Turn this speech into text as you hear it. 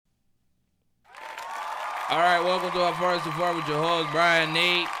All right, welcome to our Forest to Far with your host, Brian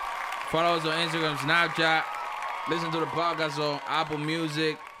Nate. Follow us on Instagram, Snapchat. Listen to the podcast on Apple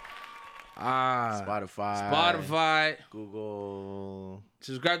Music, Spotify, Google.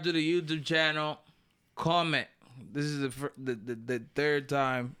 Subscribe to the YouTube channel. Comment. This is the third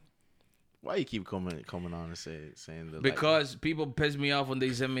time. Why you keep coming on and saying the Because people piss me off when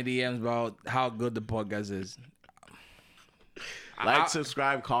they send me DMs about how good the podcast is.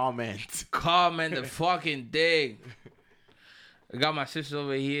 Subscribe, comment. Comment the fucking thing. I got my sister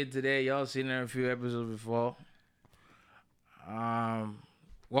over here today. Y'all seen her in a few episodes before.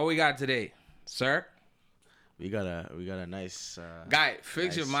 What we got today, sir? We got a nice guy.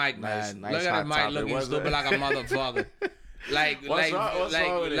 Fix your mic, man. Nice Look at the mic looking stupid like a motherfucker. What's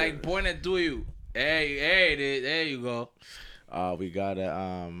wrong with it? Pointing to you. Hey, there you go. We got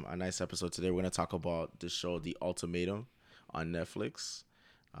a nice episode today. We're gonna talk about the show The Ultimatum on Netflix.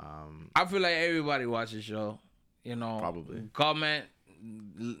 I feel like everybody watch the show. You know, probably comment,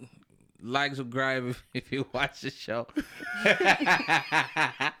 like, subscribe if you watch the show.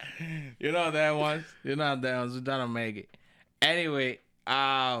 You know that ones. You're not that ones. We're trying to make it. Anyway,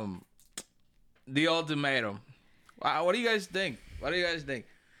 The Ultimatum. What do you guys think?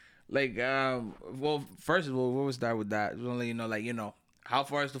 Like, well, first of all, we'll start with that. We'll let you know, how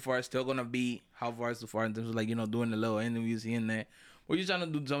far is too far still gonna be? How far is too far in terms of doing the little interviews here and there. We're just trying to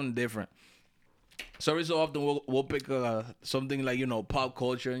do something different. So every so often we'll pick something like pop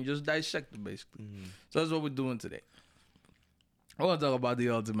culture and just dissect it basically. Mm-hmm. So that's what we're doing today. I want to talk about The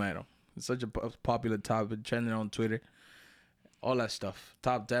Ultimatum. It's such a popular topic, trending on Twitter, all that stuff.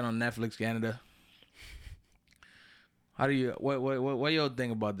 Top 10 on Netflix Canada. How do you what y'all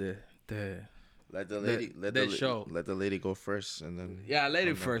think about the let the lady go first and then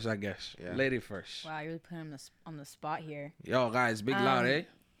lady first, I guess. Yeah. Lady first. Wow, you're really putting him on the spot here. Yo, guys, big loud, eh?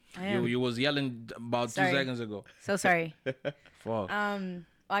 You was yelling about 2 seconds ago. So sorry. Fuck. I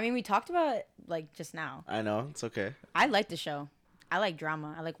mean, we talked about it just now. I know, it's okay. I like the show. I like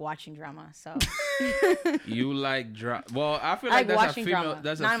drama. I like watching drama. So. You like drama? Well, I feel like that's a female. Drama.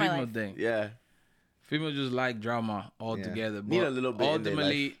 That's a female thing. Yeah. Females just like drama altogether. Yeah. But need a little bit.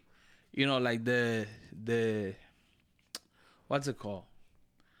 Ultimately, like the what's it called?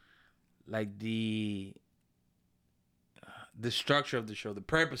 Like the structure of the show, the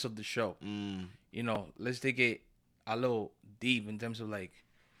purpose of the show. Let's take it a little deep in terms of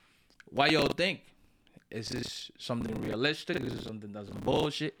why y'all think. Is this something realistic? Is this something that's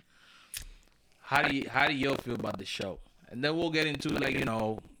bullshit? How do y'all feel about the show? And then we'll get into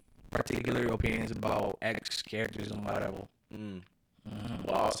particular opinions about X characters and whatever.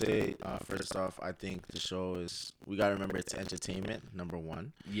 Well, I'll say first off, I think the show we gotta remember it's entertainment, number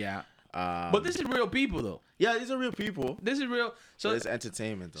one. Yeah. But this is real people though. Yeah, these are real people. This is real. So it's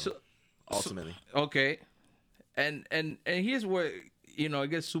entertainment though. Ultimately. Okay. And here's where it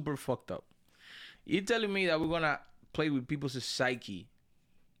gets super fucked up. You're telling me that we're gonna play with people's psyche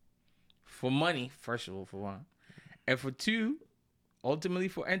for money, first of all, for one, and for two, ultimately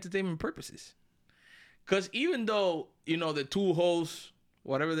for entertainment purposes. Because even though the two hosts,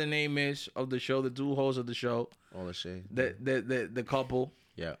 whatever the name is of the show, the two hosts of the show, all the shade, the couple,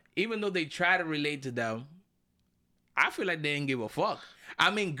 yeah. Even though they try to relate to them, I feel like they didn't give a fuck. I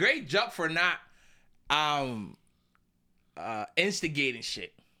mean, great job for not instigating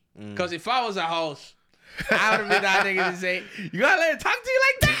shit. Because if I was a host, I would have been that nigga to say, you gotta let her talk to you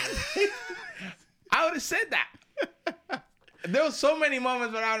like that? I would have said that. There was so many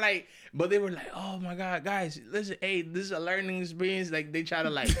moments where I was like, but they were like, oh my God, guys, listen, hey, this is a learning experience. Like, they try to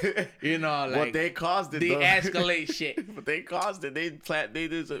what they caused it, they escalate shit. But they caused it. They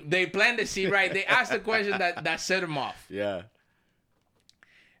planted the seed, right? They asked the question that set them off. Yeah.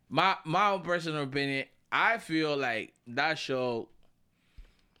 My own personal opinion, I feel like that show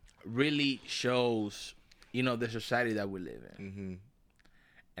really shows, the society that we live in. Mm-hmm.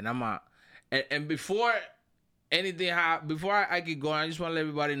 And and before anything before I get going, I just want to let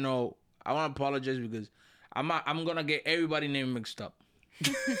everybody know, I want to apologize because I'm gonna get everybody name mixed up.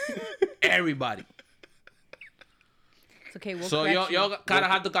 Everybody. It's okay. So y'all kind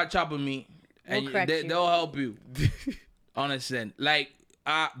of have to catch up with me, and they'll help you. Understand? Like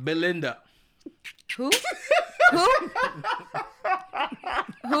Belinda. Who? Who?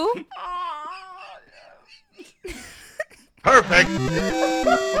 Who? Perfect.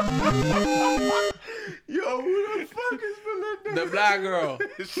 Yo, who the fuck is Belinda? The black girl.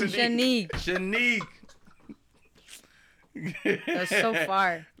 Shanique. That's so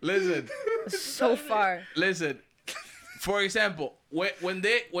far. Listen. That's so far. Listen. For example,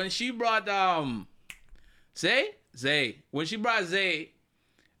 when she brought Zay, when she brought Zay,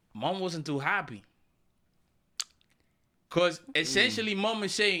 Mom wasn't too happy. Because essentially, mom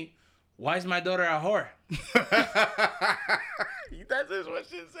is saying, "Why is my daughter a whore?" That's just what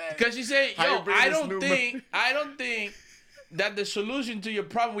she said. Because she's saying, How you "Yo, bring I this don't new think that the solution to your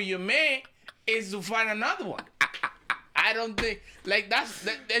problem with your man is to find another one." I don't think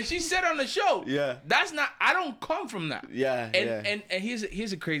and she said on the show, Yeah. that's not. I don't come from that. Yeah, And here's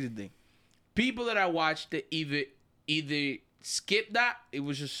a crazy thing. People that I watched that either skip that, it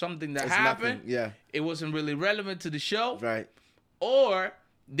was just something that It's happened. nothing, yeah. It wasn't really relevant to the show. Right. Or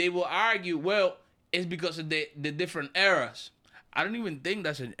they will argue, well, it's because of the different eras. I don't even think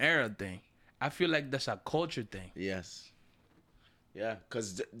that's an era thing. I feel like that's a culture thing. Yes. Yeah,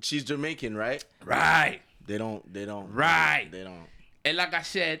 because she's Jamaican, right? Right. They don't. Right. They don't. And like I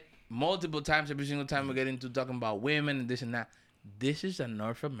said, multiple times, every single time we get into talking about women and this and that, this is a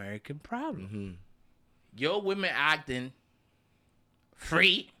North American problem. Mm-hmm. Your women acting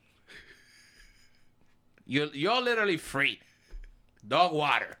free. You're literally free. Dog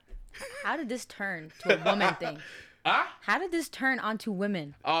water. How did this turn to a woman thing? Huh? How did this turn onto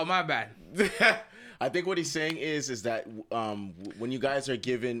women? Oh, my bad. I think what he's saying is that when you guys are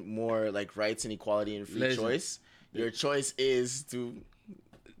given more like rights and equality and free choice, your choice is to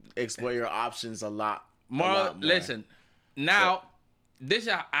explore your options a lot more. Listen, now this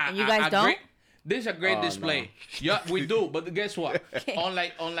And you guys don't? This is a great Oh, display. no. Yeah, we do. But guess what? Okay.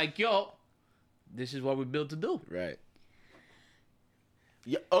 Unlike yo, this is what we're built to do. Right.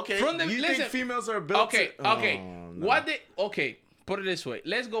 Yeah. Okay. You think females are built? Okay. To, Okay. Oh, no. What did? Okay. Put it this way.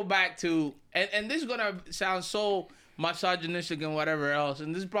 Let's go back to and this is gonna sound so misogynistic and whatever else,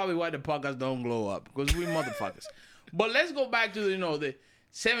 and this is probably why the podcast don't glow up because we motherfuckers. But let's go back to the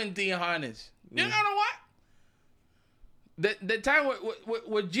 1700s. You know what? The time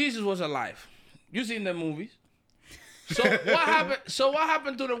where Jesus was alive. You seen the movies. So what happened? So what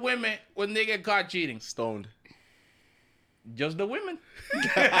happened to the women when they get caught cheating? Stoned. Just the women.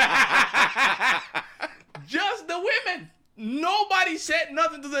 Just the women. Nobody said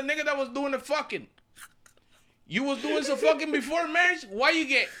nothing to the nigga that was doing the fucking. You was doing some fucking before marriage? Why you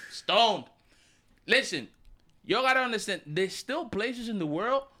get stoned? Listen, y'all gotta understand, there's still places in the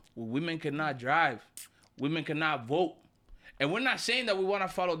world where women cannot drive. Women cannot vote. And we're not saying that we want to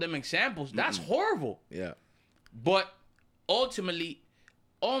follow them examples. That's horrible. Yeah. But ultimately,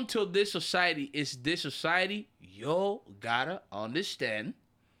 until this society is this society, you gotta understand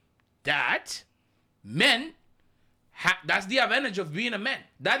that men, that's the advantage of being a man.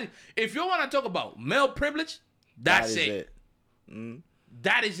 That is, if you want to talk about male privilege, that's it.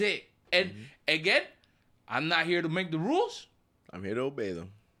 That is it. And again, I'm not here to make the rules. I'm here to obey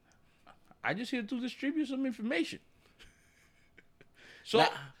them. I'm just here to distribute some information. So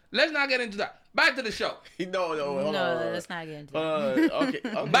let's not get into that. Back to the show. No, No, let's not get into it.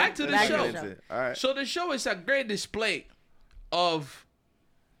 Okay. Back to the Back to show. the show. All right. So the show is a great display of,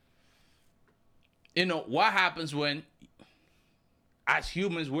 what happens when, as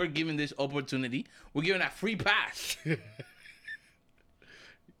humans, we're given this opportunity. We're given a free pass.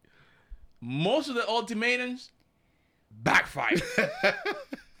 Most of the ultimatums backfired.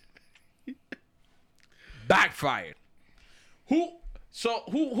 Backfired. Who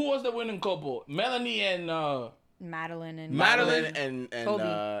was the winning couple? Melanie and Madeline and Madeline and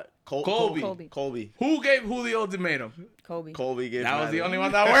Colby. Colby. who gave who the ultimatum? Kobe. Colby gave That was the Madeline. only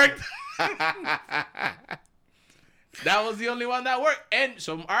one that worked. That was the only one that worked. And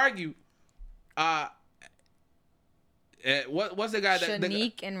some argue. What's the guy that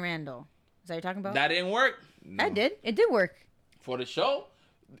Shanique and Randall. Is that what you're talking about? that didn't work That did. It did work. for the show?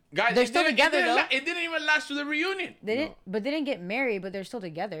 Guys, They're it still didn't- together, it didn't, though. It didn't even last to the reunion. They didn't, but they didn't get married. But they're still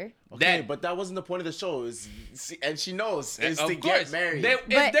together. Okay, That- but that wasn't the point of the show. And she knows is Of to course. get married. If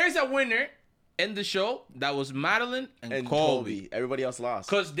But- there's a winner in the show, that was Madeline and and Colby. Colby. Everybody else lost.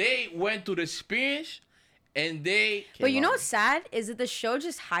 Because they went to the experience and they... But you know on. what's sad is that the show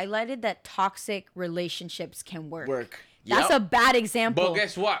just highlighted that toxic relationships can work. That's Yep. a bad example. But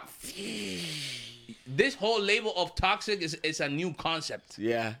guess what? This whole label of toxic is a new concept.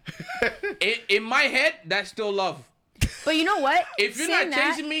 Yeah. In my head, that's still love. But you know what? If you're Saying not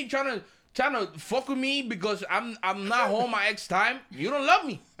chasing me, trying to fuck with me because I'm not home my ex time, you don't love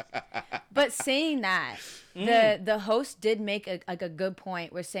me. But saying that, Mm. the host did make a good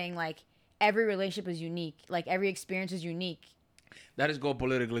point. We're saying like every relationship is unique. Like every experience is unique. That is called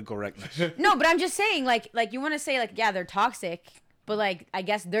politically correctness. No, but I'm just saying like you want to say like yeah they're toxic, but like I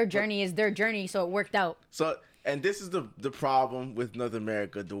guess their journey is their journey, so it worked out. So, and this is the problem with North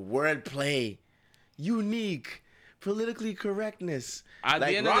America: the wordplay, unique, politically correctness. At the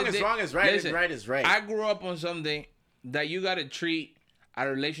Like end of wrong the is day- wrong is right. listen, Is right is right. I grew up on something that you got to treat a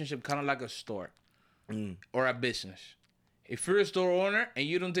relationship kind of like a store or a business. If you're a store owner and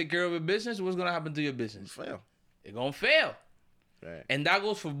you don't take care of your business, what's gonna happen to your business? Fail. It's gonna fail. Right. And that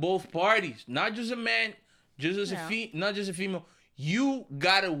goes for both parties, not just a man, just as not just a female. You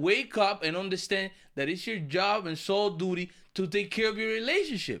gotta wake up and understand that it's your job and sole duty to take care of your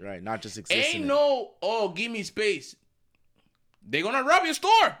relationship. Right. Not just existing. Ain't no, oh, give me space. They're gonna rob your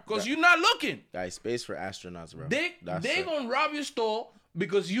store because you're not looking. Guys, space for astronauts, bro. They gonna rob your store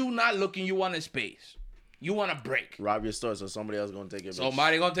because you not looking. You want a space. You want a break. Rob your store so somebody else gonna take your bitch.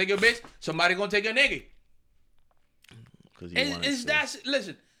 Somebody gonna take your bitch. Somebody gonna take your nigga. Because It's that.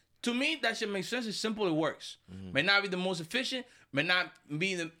 Listen, to me, that shit makes sense. It's simple. It works. May not be the most efficient. May not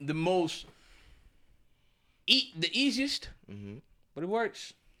be the most the easiest. But it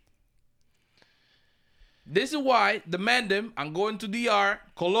works. This is why the man them I'm going to DR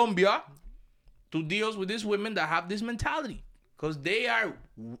Colombia to deals with these women that have this mentality, because they are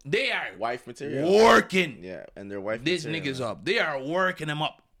wife material. working Yeah, and their wife these material. niggas up. They are working them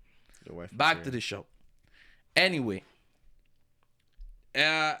up. Their wife Back material. to the show. Anyway,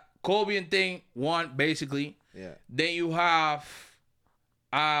 Kobe and Thing won basically. Yeah. Then you have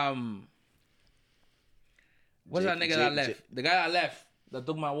what's that nigga that left? The guy that left that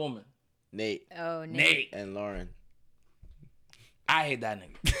took my woman. Nate Oh, Nate. Nate. and Lauren. I hate that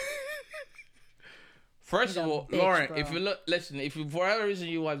nigga. First He's of a all, bitch, Lauren, bro. if you listen, if you, for whatever reason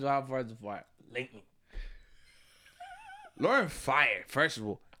you watch How Far Is the Fire, link me. Lauren fired. First of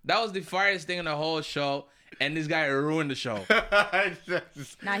all, that was the fireest thing in the whole show, and this guy ruined the show.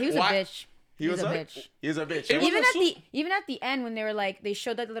 Nah, he was What? a bitch. He was a bitch. He was a bitch. It was Even at the end when they were like, they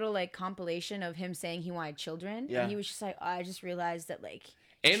showed that little like compilation of him saying he wanted children, Yeah. and he was just like, oh, I just realized that like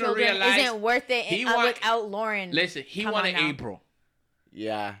Ain't no children realize isn't worth it he without Lauren. Listen, he Come wanted on now. April.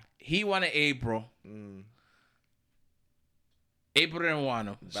 Yeah. He wanted April. Mm. April didn't want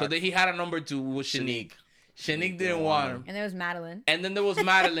him. So then he had a number 2 with Shanique. Shanique didn't want him. And there was Madeline. And then there was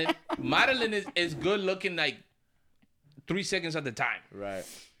Madeline. Madeline is good looking like 3 seconds at the time. Right.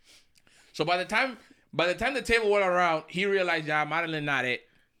 So by the time the table went around, he realized, yeah, Madeline not it.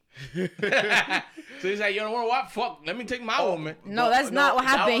 So he's like, you know what? Fuck, let me take my woman. No, that's not what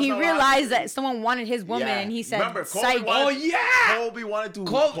that happened. was He not what realized happened. that someone wanted his woman, Yeah. and he said, Remember, Kobe "Psych." wanted- Oh yeah. Kobe wanted to.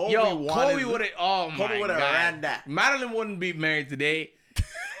 Kobe would have. Oh my Kobe would've god. ran that. Madeline wouldn't be married today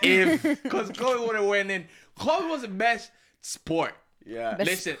if because Kobe would have went in. Kobe was the best sport. Yeah.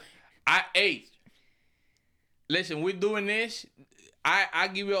 Listen, listen, we're doing this. I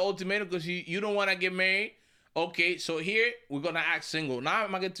give you an ultimatum because you don't want to get married. Okay, so here we're gonna act single. Now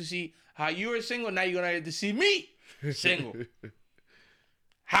I'm gonna get to see how you were single. Now you're gonna get to see me single.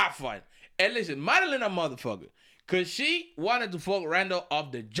 Have fun. And listen, Madeline a motherfucker, cause she wanted to fuck Randall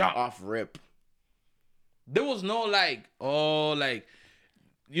off the jump. Off rip. There was no like, oh, like,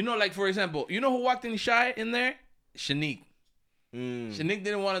 you know, like for example, you know who walked in shy in there? Shanique. Shanique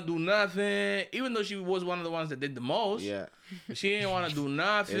didn't want to do nothing, even though she was one of the ones that did the most. Yeah. She didn't want to do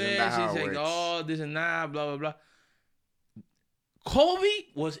nothing. Isn't that how She's it like, works? oh, this and that, blah, blah, blah. Kobe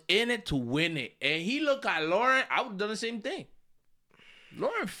was in it to win it. And he looked at Lauren. I would have done the same thing.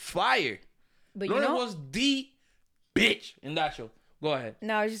 Lauren fired. But Lauren you know, was the bitch in that show. Go ahead.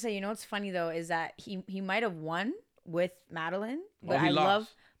 no, I was just saying, you know what's funny though is that he might have won with Madeline, but he lost.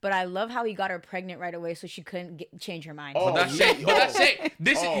 I love how he got her pregnant right away, so she couldn't change her mind. Oh, But that's yeah. it. But that's it.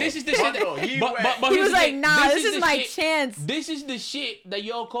 This is the shit. Rondo, That, he but went- He here's was the like, thing. nah, this is the my shit- chance. This is the shit that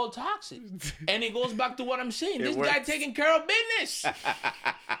y'all call toxic. And it goes back to what I'm saying. This guy works. taking care of business.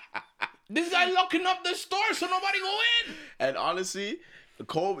 This guy locking up the store so nobody go in. And honestly,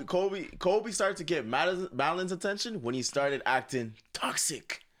 Kobe started to get Madeline's attention when he started acting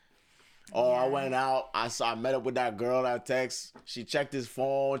toxic. Oh, I went out. I met up with that girl that text. She checked his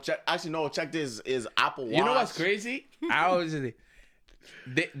phone. Checked his Apple Watch. You know what's crazy? I always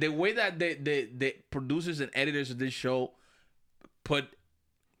the way that the producers and editors of this show put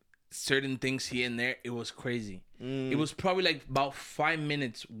certain things here and there, it was crazy. It was probably like about 5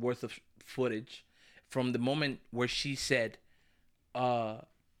 minutes worth of footage from the moment where she said,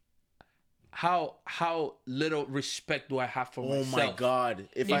 how little respect do I have for Oh myself? my God!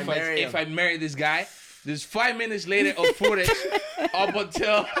 If I marry this guy, there's 5 minutes later of footage up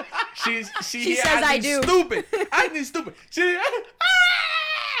until she says, "I do." Stupid. I need stupid. She baby,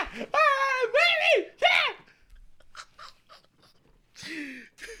 yeah.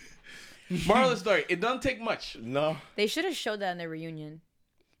 Moral of the story: it doesn't take much. no. They should have showed that in the reunion.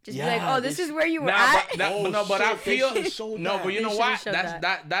 Just be like, Yeah, oh, this they is where you were Nah, at. but that, Oh, no, but I shit, they feel should've showed no, that. but you They know should've what? showed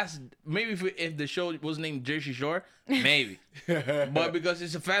That's maybe if the show was named Jersey Shore, maybe. But because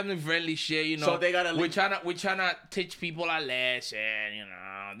it's a family friendly shit, you know. So they gotta we're link- trying to teach people a lesson, you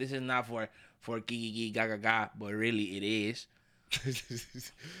know. This is not for kiki gaga ga, but really it is.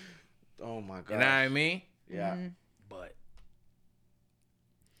 Oh my god. You know what I mean? Yeah. But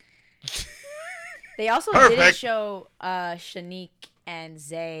They also didn't Perfect. show Shanique and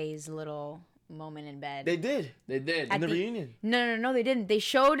Zay's little moment in bed. They did they did. At in the the- reunion. No, they didn't. They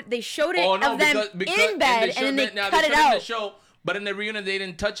showed it Oh no, of them in bed, and then they cut it in the out. show, but in the reunion they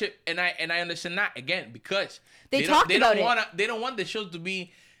didn't touch it, and I understand that again because They don't- talked they about don't it. wanna they don't want the show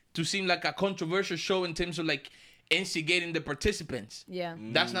to seem like a controversial show in terms of like instigating the participants. Yeah.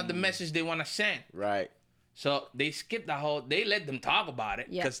 That's not the message they want to send. Right. So they skipped the whole. They let them talk about it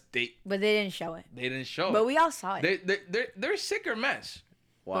Yeah. because they But they didn't show it. didn't show. But it. we all saw it. They're a sicker mess.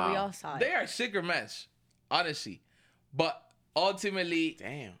 Wow. But we all saw it. They are a sicker mess, honestly. But ultimately,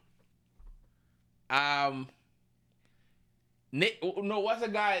 Damn. Nick, no, what's the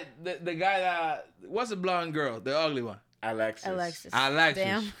guy? The guy that what's the blonde girl, the ugly one? Alexis. Alexis.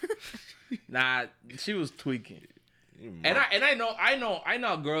 Damn. Nah, she was tweaking. And I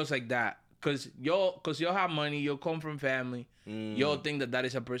know girls like that cause y'all have money, you'll come from family, y'all think that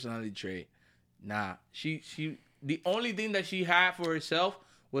is a personality trait. Nah, she the only thing that she had for herself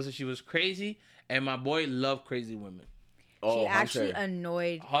was that she was crazy, and my boy loved crazy women. Oh, She actually Hunter.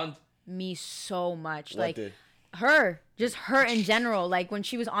 annoyed Hunt. me so much. What Like did? just her in general. Like when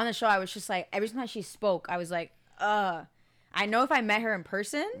she was on the show, I was just like, every time she spoke, I was like, I know if I met her in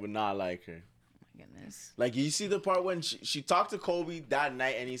person, Would not like her. goodness. Like, you see the part when she talked to Kobe that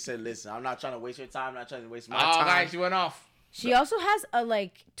night and he said, listen, I'm not trying to waste your time. I'm not trying to waste my Oh, time. guys, she went off. She also has a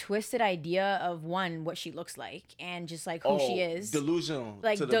like twisted idea of what she looks like and just like who she is. Delusional.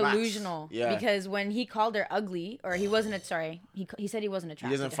 Like to the max. delusional. Yeah. Because when he called her ugly, or he wasn't he said he wasn't He attracted.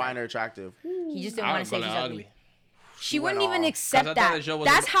 doesn't to find her attractive. He just didn't I want would to say call she's her ugly. ugly. She went wouldn't even off. accept 'Cause I thought that. the show was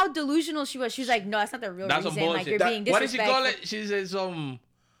That's about- how delusional she was. She was like, no, that's not the real That's some reason. Like bullshit. you're being What did she disrespectful. call it? She said some.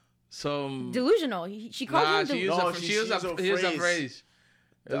 Delusional. She called Nah, him she delusional. used No, she she used used a a here's a phrase. phrase.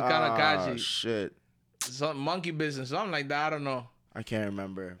 It was kind of catchy. Shit. Some monkey business, something like that. I don't know. I can't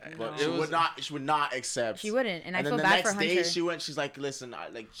remember. But No. she It was- would not accept. She wouldn't, and I then feel the bad next for day Hunter. she's like, listen,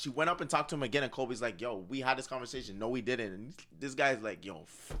 she went up and talked to him again, and Kobe's like, yo, we had this conversation. No, we didn't. And this guy's like, yo,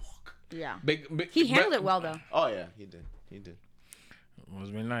 fuck. Yeah. Big, He handled it well though. Oh yeah, he did.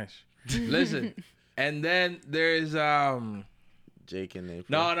 Was really nice. Listen, and then there's Jake and April.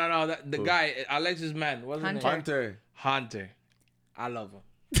 no the Who? guy Alexis man, what's his name? Hunter. Hunter. I love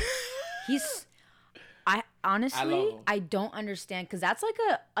him. He's I honestly love him. I don't understand because that's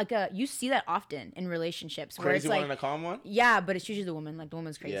like a you see that often in relationships where Crazy it's one like and a calm one. yeah, but it's usually the woman, like the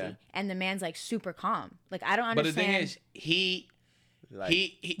woman's crazy, Yeah. and the man's like super calm. Like I don't But the understand. thing is, he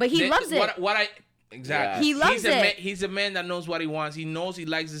Like, But he loves it. What I exactly. He loves he's a man, it. he's a man that knows what he wants. He knows he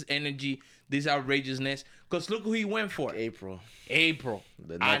likes this energy, this outrageousness. Cause look who he went for. April. April.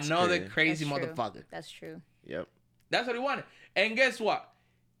 The next Another kid. crazy That's true. motherfucker. That's true. Yep. That's what he wanted. And guess what?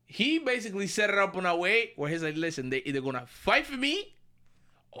 He basically set it up in a way where he's like, listen, they either gonna fight for me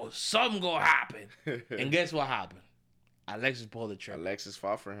or something gonna happen. And guess what happened? Alexis pulled the trigger. Alexis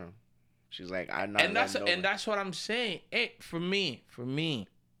fought for him. She's like, I'm not. And that's letting nobody- what I'm saying. Hey, for me,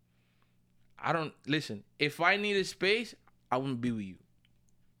 I don't listen. If I needed space, I wouldn't be with you.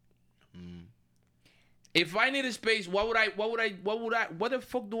 If I needed space, what the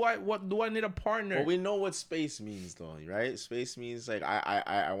fuck do I need a partner? Well, we know what space means, though, right? Space means like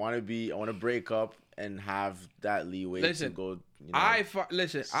I want to break up and have that leeway Listen, to go. You know,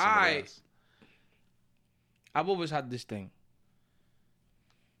 listen. somebody else. I've always had this thing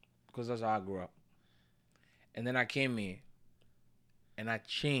because that's how I grew up, and then I came here, and I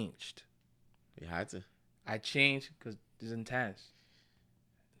changed. You had to. I changed because it's intense.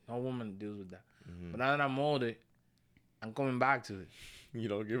 No woman deals with that. Mm-hmm. But now that I'm older, I'm coming back to it. You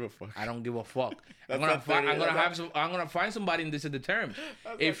don't give a fuck. I don't give a fuck. That's I'm gonna not fair. I'm gonna find somebody, and this is the terms.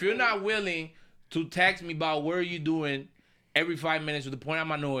 If you're not willing to text me about where you doing every 5 minutes with the point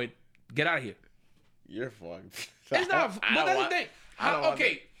I'm annoyed, get out of here. You're fucked. It's not. I But don't that's want- the thing. I don't want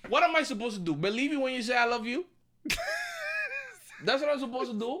Okay, what am I supposed to do? Believe you when you say I love you? That's what I'm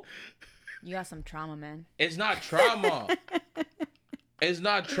supposed to do. You got some trauma, man. It's not trauma. It's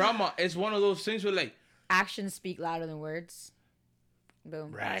not trauma. It's one of those things where like, Actions speak louder than words.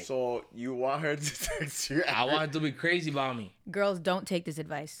 Boom. right. So you want her to text you? I want it to be crazy about me. Girls, don't take this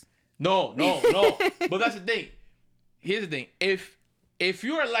advice. No. But that's the thing. Here's the thing. If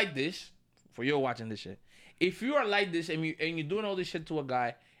you are like this, for you watching this shit, if you are like this and you're doing all this shit to a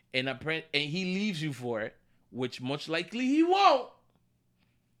guy and he leaves you for it, which much likely he won't,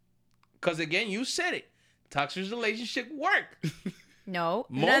 because again, you said it, toxic relationship work. No,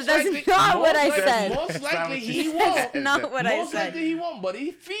 Most that's likely- not what I most li- said. Most likely he That's won't. not what I Most said. likely he won't. But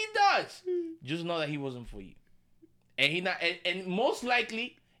if he does, just know that he wasn't for you, and and most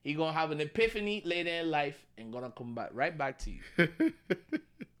likely he gonna have an epiphany later in life and gonna come back to you.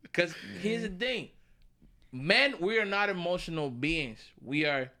 Because here's the thing, men, we are not emotional beings. We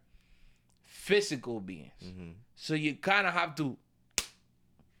are physical beings. So you kind of have to.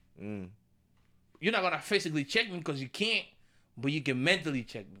 You're not gonna physically check me because you can't. But you can mentally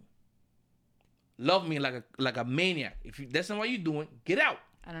check me. Love me like a maniac. If that's not what you're doing, get out.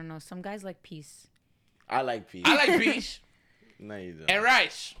 I don't know. Some guys like peace. I like peace. I like peace No, you don't. and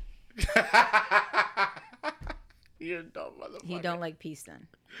rice. You're a dumb motherfucker. He don't like peace then.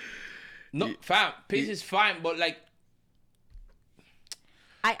 No, fine. Peace is fine, but like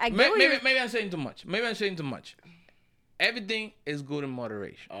I get what you're... maybe I'm saying too much. Everything is good in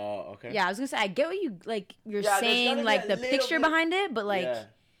moderation. Oh, okay. Yeah, I was gonna say I get what you're there's saying, gotta be like a the little picture bit- behind it, but like. Yeah.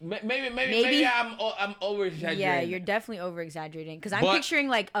 Maybe I'm over exaggerating. Yeah, you're definitely over exaggerating. Because I'm But- picturing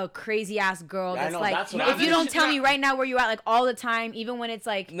like a crazy ass girl Yeah, I that's know, like, that's what if I you mean. don't tell Nah. me right now where you at, like all the time, even when it's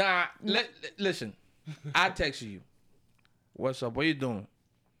like, Nah, listen. I text you. What's up? What you doing?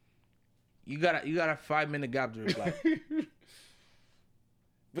 You got a 5-minute gap to reply.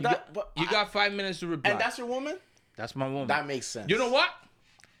 You got 5 minutes to reply. And that's your woman? That's my woman. That makes sense. You know what?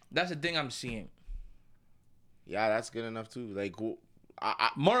 That's the thing I'm seeing. Yeah, that's good enough too. Like,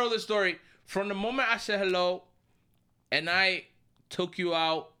 Moral of the story: from the moment I said hello, and I took you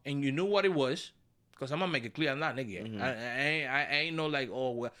out, and you knew what it was, because I'm gonna make it clear I'm not nigga. Mm-hmm. I ain't no like,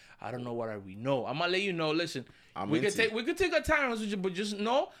 oh well, I don't know what we know. I'm gonna let you know. Listen, we could into take our time, but just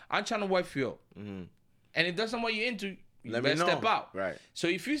know I'm trying to wife you up. Mhm. And if that's not what you're into, you Let me better know. step out. Right. So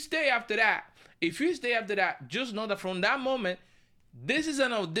if you stay after that, just know that from that moment, this is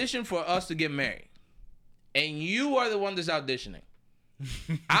an audition for us to get married. And you are the one that's auditioning.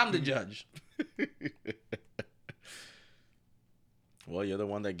 I'm the judge. Well, you're the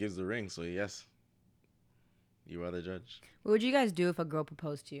one that gives the ring, so yes. You are the judge. what would you guys do if a girl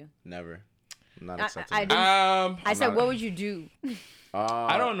proposed to you? Never. I'm not I accepting didn't- that. I said, not- what would you do?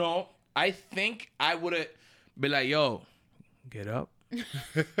 I don't know. I think I would have been like, yo, get up.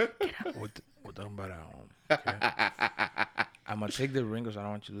 What talking about at home? Okay? I'm gonna take the ring because I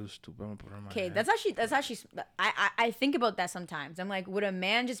don't want you to lose stupid. I'm gonna put it in my Okay, hand. that's actually. I think about that sometimes. I'm like, would a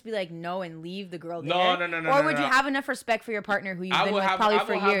man just be like no and leave the girl there? No, Or no, would you no. have enough respect for your partner who you've been with probably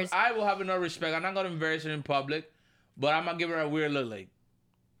for years? I will have enough respect. I'm not gonna embarrass her in public, but I'm gonna give her a weird look like,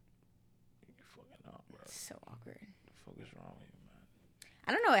 you fucking up, bro. So awkward. What the fuck is wrong with you, man?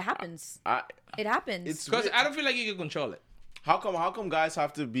 I don't know. It happens. It happens. It's Because weird. I don't feel like you can control it. How come guys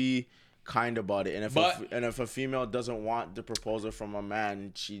have to be kind about it? And But- if a female doesn't want the proposal from a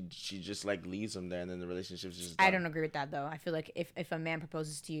man, she just like leaves him there, and then the relationship's just done. I don't agree with that though. I feel like if a man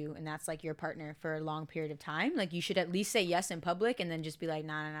proposes to you and that's like your partner for a long period of time, like you should at least say yes in public and then just be like,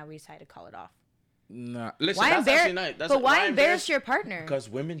 nah, we decided to call it off. Nah, listen. Why that's embarrass? actually nice. That's- But why why embarrass embarrass- your partner? Because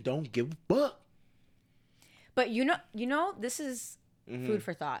women don't give a fuck. But you know, this is food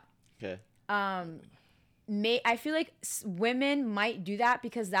for thought. Okay. I feel like women might do that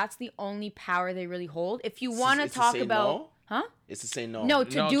because that's the only power they really hold. If you want to it's to talk say about, no? huh? It's to say no. No,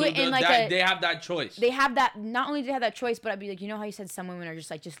 to do it in like they have that choice. they have that. Not only do they have that choice, but I'd be like, you know how you said some women are just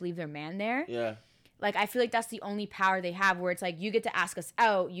like just leave their man there. Yeah. Like I feel like that's the only power they have, where it's like you get to ask us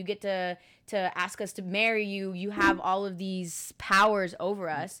out, you get to ask us to marry you. You have all of these powers over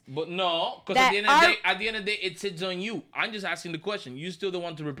us. But no, because That at the end of the day, it sits on you. I'm just asking the question. You still the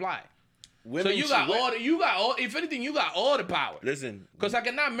one to reply. Women So you got all. If anything, you got all the power. Listen. Because I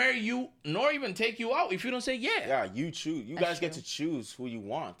cannot marry you nor even take you out if you don't say yeah. Yeah, you choose. You guys get to choose who you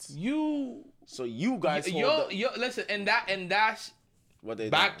want. You, So you guys hold the, listen, and that's what they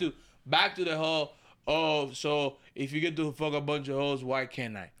back do. to the whole. Oh, so if you get to fuck a bunch of hoes, why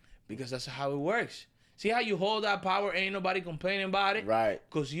can't I? Because that's how it works. See how you hold that power? Ain't nobody complaining about it. Right.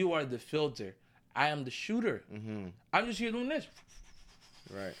 Because you are the filter. I am the shooter. Mm-hmm. I'm just here doing this.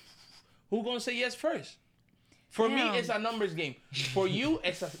 Right. Who gonna say yes first? For Damn. me, it's a numbers game. For you,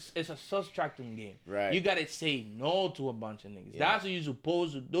 it's a subtracting game. Right. You gotta say no to a bunch of niggas. That's what you're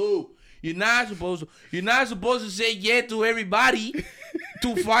supposed to do. You're not supposed to say yeah to everybody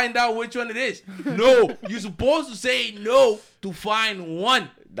to find out which one it is. No, you're supposed to say no to find one.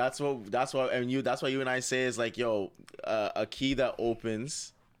 That's what that's why you and I say is like, yo, a key that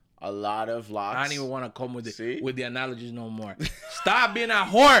opens a lot of locks. I don't even want to come with See? with the analogies no more. Stop being a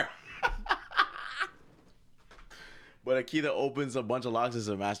whore. But a key that opens a bunch of locks is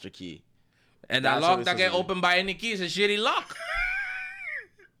a master key. And that That's what lock it's that get supposed to be. opened by any key is a shitty lock.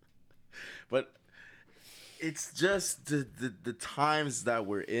 But it's just the times that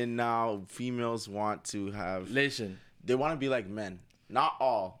we're in now. Females want to have. Listen, They want to be like men. Not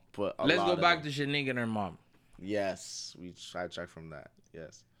all, but a let's lot go of back them. to Shanique and her mom. Yes, we sidetracked from that.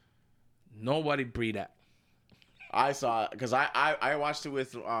 Yes. Nobody pre that. I saw it because I watched it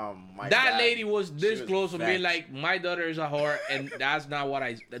with my That dad. lady was She this close to being vexed. like, my daughter is a whore, and that's not what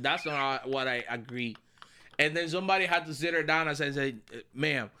I agree. And then somebody had to sit her down and say,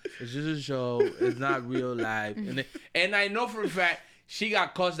 ma'am, it's just a show. It's not real life. And I know for a fact she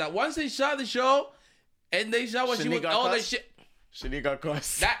got cussed out. Once they saw the show and they saw what she Shanique was, got all that cussed? shit. Shanique got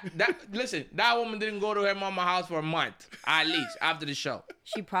cussed. Listen, that woman didn't go to her mama's house for a month, at least, after the show.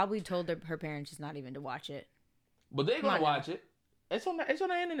 She probably told her parents just not even to watch it. But they're Come gonna on watch it. It's on the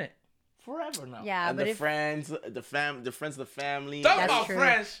internet. Forever now. Yeah, and but the if friends, the friends of the family. Talk that's about true,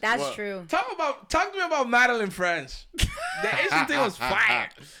 friends. that's What? true. Talk to me about Madeline Friends. The Asian thing was fire.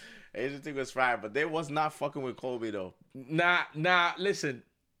 Asian thing was fire, but they was not fucking with Kobe though. Nah, listen.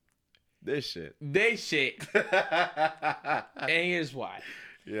 This shit. They shit. And here's why.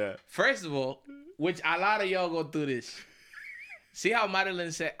 Yeah. First of all, which a lot of y'all go through this. See how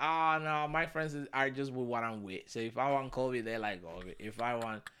Madeline said, no, my friends are just with what I'm with. So if I want Kobe, they like Kobe. If I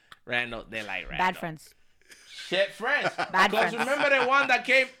want Randall, they like Randall. Bad friends. Shit friends. Bad Because friends. remember the one that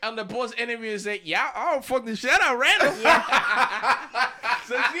came on the post interview and said, yeah, I'll fuck the shit out of Randall.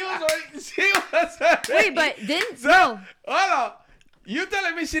 So she was already. Wait, but didn't So, no, hold on. You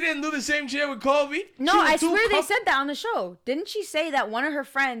telling me she didn't do the same shit with Kobe? no, She was I too swear they com- said that on the show. Didn't she say that one of her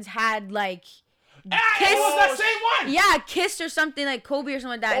friends had like, Ah, it was that same one. yeah, kissed or something like Kobe or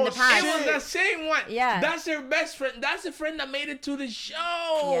something like that in Oh, the past? It was the same one. Yeah. That's her best friend. That's the friend that made it to the show.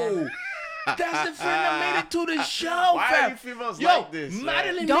 Yeah. That's the friend that made it to the show, Why fam. are you females Yo, like this?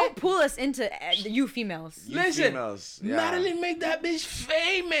 Madeline Don't pull us into you females. You Listen, females, yeah. Madeline made that bitch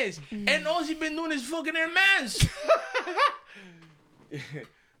famous. And all she been doing is fucking her mans.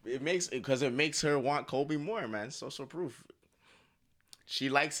 It makes her want Kobe more, man. Social proof. She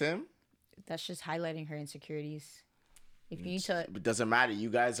likes him. That's just highlighting her insecurities. If you need to, It doesn't matter. You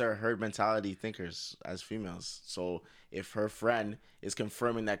guys are herd mentality thinkers as females. So if her friend is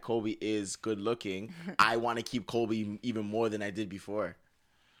confirming that Kobe is good looking, I want to keep Kobe even more than I did before.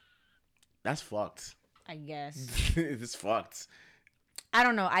 That's fucked. I guess. It's fucked. I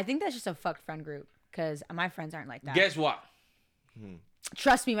don't know. I think that's just a fucked friend group because my friends aren't like that. Guess what?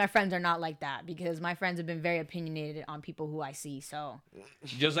 Trust me, my friends are not like that because my friends have been very opinionated on people who I see. So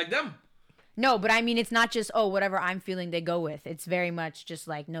Just like them. no, but I mean, it's not just whatever I'm feeling they go with. It's very much just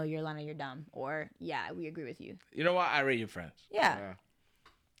like no, you're Lana, you're dumb, or yeah, we agree with you. You know what? I rate your friends. Yeah.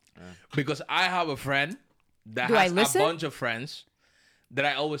 Because I have a friend that Do I has a listen? bunch of friends that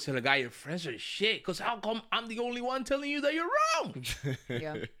I always tell a guy, your friends are shit. Because how come I'm the only one telling you that you're wrong?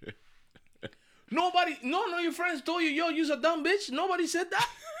 Yeah. Nobody, no, your friends told you, yo, you're a dumb bitch. Nobody said that.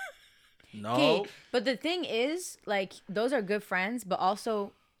 No. Okay, but the thing is, like, those are good friends, but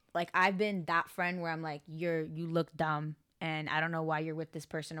also, like, I've been that friend where I'm like, you look dumb, and I don't know why you're with this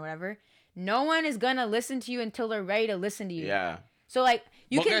person or whatever. No one is gonna listen to you until they're ready to listen to you. Yeah. So like,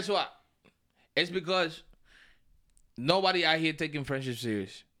 But guess what? It's because nobody out here taking friendship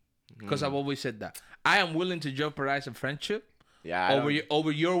serious. Because I've always said that. I am willing to jeopardize a friendship Yeah.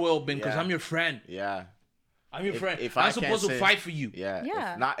 over your well-being because Yeah. I'm your friend. Yeah. I'm your friend. if I I'm can't supposed to say- fight for you. Yeah.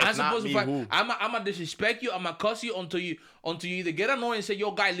 Yeah. If not, I'm if not supposed me, to fight. who? I'm gonna disrespect you. I'm gonna cuss you until you either get annoyed and say,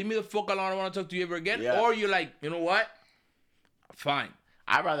 "Yo, guy, leave me the fuck alone. I don't want to talk to you ever again," Yeah. or you're like, you know what? Fine.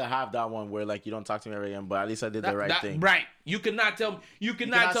 I'd rather have that one where like you don't talk to me ever again, but at least I did the right thing. Right. You cannot tell me. You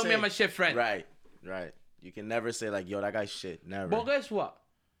cannot tell me say- I'm a shit friend. Right. Right. You can never say like, yo, that guy's shit. Never. But guess what?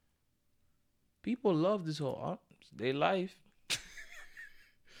 People love this whole. They life.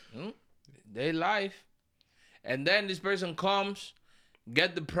 They life. And then this person comes,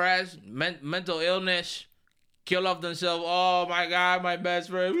 get depressed, mental illness, kill off themselves. Oh my God, my best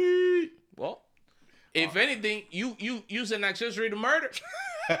friend. Well, if anything, you use an accessory to murder.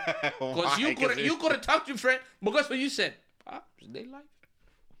 Because you could have talked to your friend. But guess what you said? They life.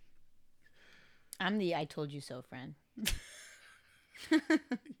 I'm the I told you so friend.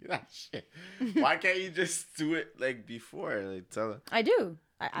 That shit. Why can't you just do it like before? Like tell her. I do.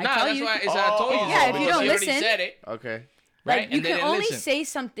 I Nah, tell that's you. why I told you. Oh, so, yeah, if you because don't already listen- said it. Okay. Right? Like, you And they can didn't only listen. say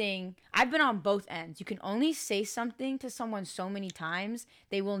something. I've been on both ends. You can only say something to someone so many times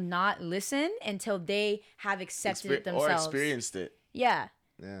they will not listen until they have accepted it Or themselves. experienced it. Yeah.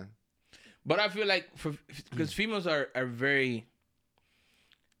 Yeah. But I feel like because females are very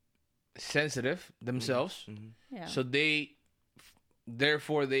sensitive themselves. Yeah. So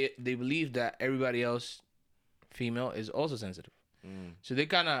therefore they believe that everybody else female is also sensitive. So they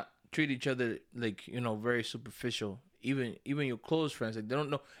kind of treat each other like, very superficial. Even your close friends, like they don't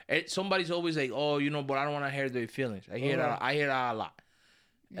know. Somebody's always like, oh, but I don't want to hurt their feelings. I hear that a lot.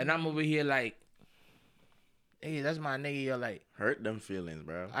 And I'm over here like, hey, that's my nigga. You're like, hurt them feelings,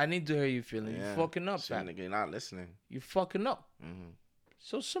 bro. I need to hear your feelings. Yeah. You fucking up, So fam. nigga, you're not listening. You fucking up.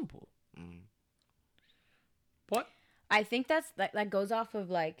 So simple. What? I think that goes off of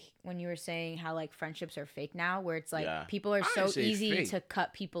like when you were saying how like friendships are fake now, where it's like people are so didn't say easy fake. to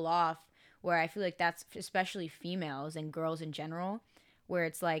cut people off. Where I feel like that's especially females and girls in general, where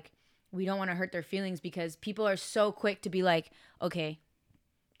it's like we don't want to hurt their feelings because people are so quick to be like, okay,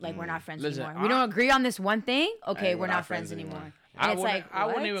 like we're not friends Listen, anymore. We don't agree on this one thing. Okay, Hey, we're not friends anymore. And I it's wouldn't, like I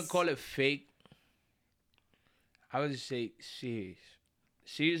wouldn't what? even call it fake. I would just say serious.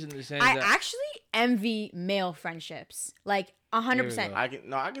 Serious in the sense I that actually envy male friendships, like 100%. I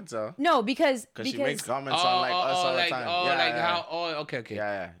can tell. No, because Because she makes comments on like us all the time. Okay.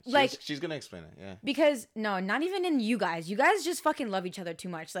 Yeah. Like- She's gonna explain it. Yeah. Because no, not even in you guys. You guys just fucking love each other too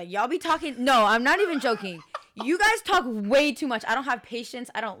much. Like y'all be talking. No, I'm not even joking. You guys talk way too much. I don't have patience.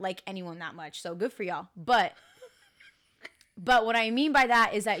 I don't like anyone that much. So good for y'all. But what I mean by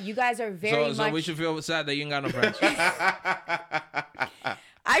that is that you guys are very much. So we should feel sad that you ain't got no friends.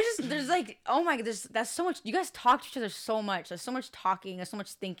 There's like, oh my god, that's so much. You guys talk to each other so much. There's so much talking. There's so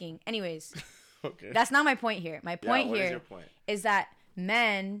much thinking. Anyways, Okay. that's not my point here. My point what is here your point? is that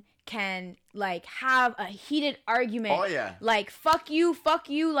men can like have a heated argument. Oh, yeah. Like fuck you,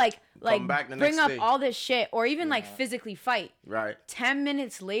 like back the bring next up day. all this shit, or even like physically fight. Right. 10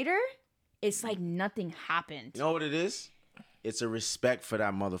 minutes later, it's like nothing happened. You know what it is? It's a respect for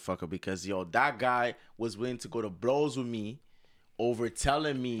that motherfucker because that guy was willing to go to blows with me over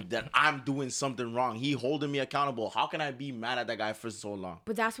telling me that I'm doing something wrong. He holding me accountable. How can I be mad at that guy for so long?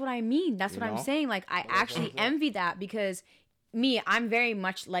 But that's what I mean. That's what I'm know? saying. Like I actually envy that because I'm very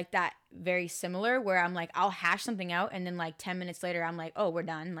much like that, very similar where I'm like, I'll hash something out and then like 10 minutes later, I'm like, oh, we're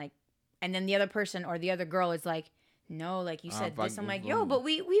done. Like, and then the other person or the other girl is like, no, like you said this. I'm like, yo, but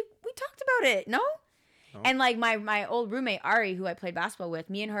we talked about it. No? And like my old roommate, Ari, who I played basketball with,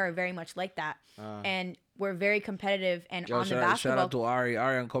 me and her are very much like that. And we're very competitive and on the basketball. Shout out to Ari.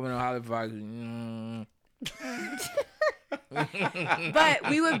 Ari, I'm coming to Halifax. But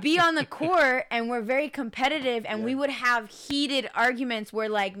we would be on the court and we're very competitive and we would have heated arguments where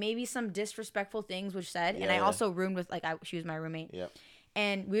like maybe some disrespectful things were said. And I also roomed with she was my roommate. Yep.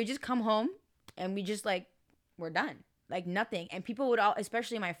 And we would just come home and we just like, we're done. Like nothing. And people would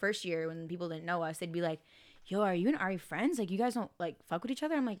especially my first year when people didn't know us, they'd be like, yo, are you and Ari friends? Like you guys don't like fuck with each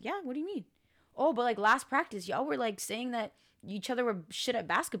other? I'm like, yeah, what do you mean? Oh, but like last practice, y'all were like saying that each other were shit at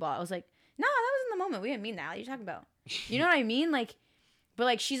basketball. I was like, nah, that was in the moment. We didn't mean that. What are you talking about? You know what I mean? Like, but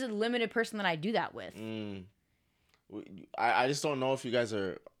like she's a limited person that I do that with. I just don't know if you guys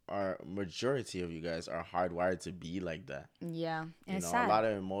are majority of you guys are hardwired to be like that. Yeah. And it's a sad. lot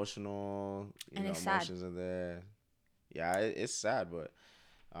of emotional it's sad. emotions are there. Yeah, it's sad, but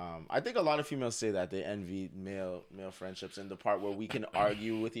I think a lot of females say that they envy male friendships in the part where we can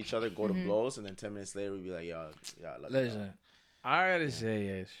argue with each other, go to blows, and then 10 minutes later we'd be like, yo, Listen, I gotta say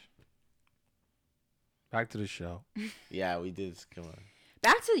is back to the show. yeah, we did. Come on.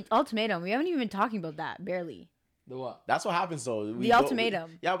 Back to the ultimatum. We haven't even been talking about that, barely. The what? That's what happens though. The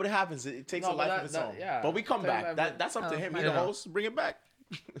ultimatum. Yeah, but it happens. It takes a life of its own. yeah. But we come back. That's up to him. He the host. Bring it back.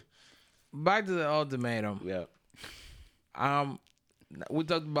 Back to the ultimatum. Yeah. We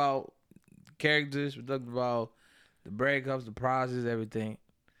talked about characters. We talked about the breakups, the process, everything.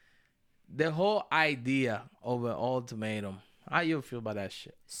 The whole idea of an ultimatum. How you feel about that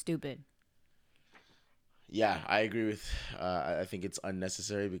shit? Stupid. Yeah, I agree with. I think it's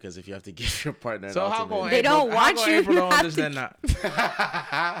unnecessary because if you have to give your partner an So how ultimatum, come They April, don't want how come you, April you don't have understand that?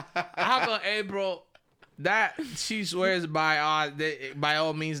 How come April that she swears by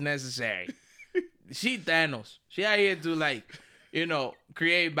all means necessary? She Thanos. She out here to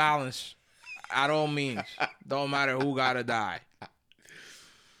create balance at all means. Don't matter who gotta die.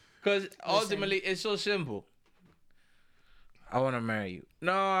 Cause ultimately it's so simple. I want to marry you.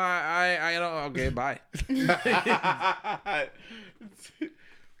 No, I don't. Okay, bye.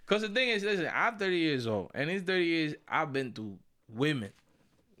 Because the thing is, listen, I'm 30 years old. And in 30 years, I've been through women.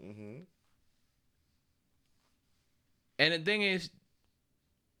 Mm-hmm. And the thing is,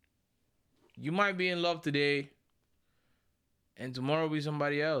 you might be in love today. And tomorrow will be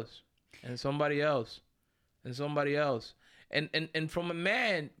somebody else. And somebody else. And somebody else. And from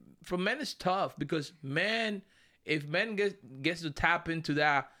men, it's tough. Because if men gets to tap into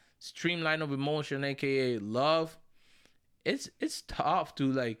that streamline of emotion, aka love, it's tough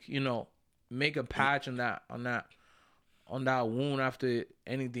to like, you know, make a patch on that wound after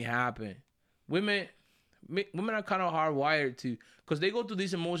anything happened. Women are kind of hardwired to, because they go through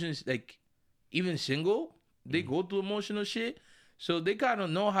these emotions, like even single, they go through emotional shit, so they kind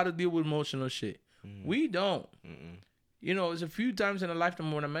of know how to deal with emotional shit. We don't. You know, it's a few times in a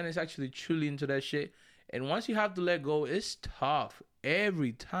lifetime when a man is actually truly into that shit, and once you have to let go, it's tough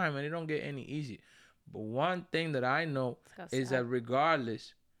every time, and it don't get any easy. But one thing that I know is that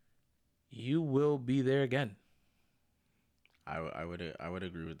regardless, you will be there again. I would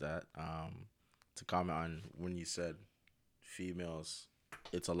agree with that. To comment on when you said females,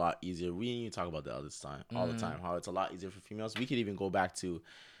 it's a lot easier. We need to talk about that all the time. How it's a lot easier for females. We could even go back to,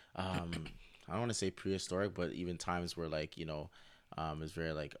 I don't want to say prehistoric, but even times where like, you know, it's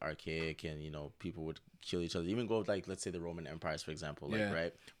very like archaic, and you know, people would kill each other. Even go with, like, let's say the Roman empires, for example, like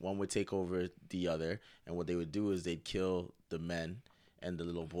right, one would take over the other, and what they would do is they'd kill the men and the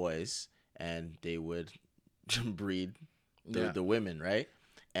little boys, and they would breed the women, right?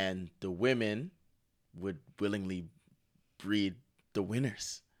 And the women would willingly breed the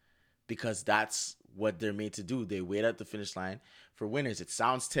winners, because that's what they're made to do. They wait at the finish line for winners. It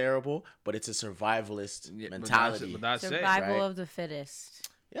sounds terrible, but it's a survivalist mentality. But that's survival it, right? of the fittest.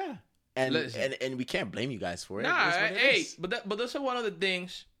 Yeah, and we can't blame you guys for it. Nah, hey, but that's one of the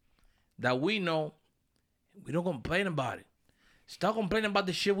things that we know. We don't complain about it. Stop complaining about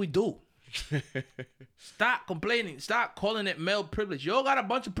the shit we do. Stop complaining. Stop calling it male privilege. Y'all got a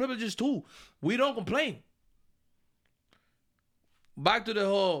bunch of privileges too. We don't complain. Back to the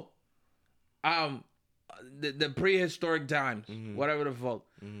whole the prehistoric times, whatever the fuck.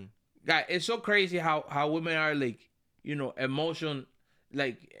 Guy, it's so crazy how women are like, you know, emotion,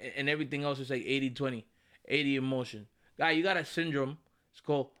 like, and everything else is like 80-20. 80 emotion. Guy, you got a syndrome. It's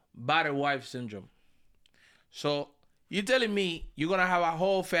called battered wife syndrome. So you telling me you're gonna have a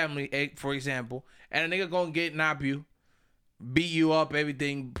whole family, for example, and a nigga gonna kidnap you, beat you up,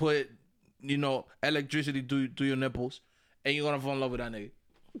 everything, put, you know, electricity to your nipples, and you're gonna fall in love with that nigga.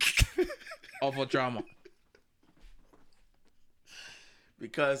 Or for trauma.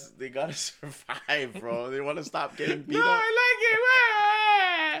 Because they gotta survive, bro. They want to stop getting beat up. I like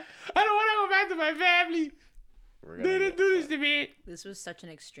it. I don't want to go back to my family. They didn't do this to me. This was such an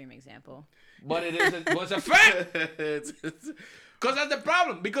extreme example. But it's a fact. Because that's the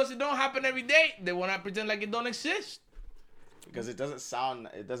problem. Because it don't happen every day. They want to pretend like it don't exist. Because it doesn't sound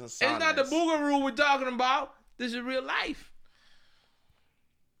It's not nice. the boogaroo we're talking about. This is real life.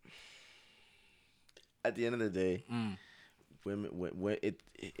 At the end of the day, women,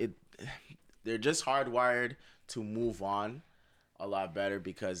 they're just hardwired to move on a lot better,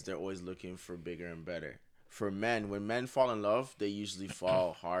 because they're always looking for bigger and better. For men, when men fall in love, they usually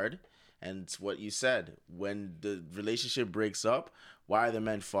fall hard. And it's what you said. When the relationship breaks up, why are the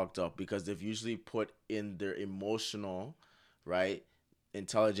men fucked up? Because they've usually put in their emotional, right,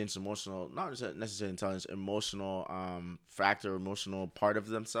 intelligence, emotional, not necessarily intelligence, emotional factor, emotional part of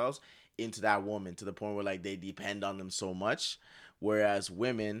themselves into that woman, to the point where like they depend on them so much. Whereas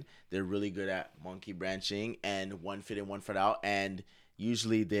women, they're really good at monkey branching and one foot in, one foot out, and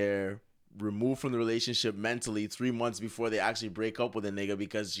usually they're removed from the relationship mentally 3 months before they actually break up with a nigga,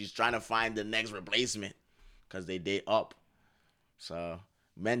 because she's trying to find the next replacement, because they date up. So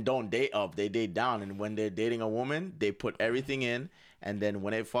men don't date up, they date down. And when they're dating a woman, they put everything in, and then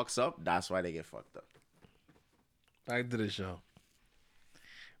when it fucks up, that's why they get fucked up. Back to the show.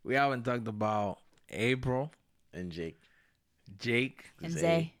 We haven't talked about April And Jake And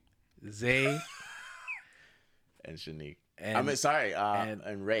Zay. and Shanique. And, I mean, sorry,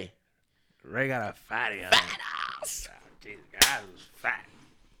 and Ray. Ray got a fatty on him. Jesus, God, was fat.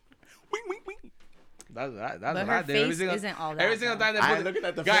 Wing, wing, wing. That's But what her I did. Every face single, isn't all that, every single though. time they I put ain't looking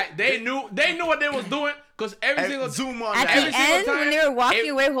at the guy, face. they knew what they was doing, because every single Zoom on At that. the end, when they were walking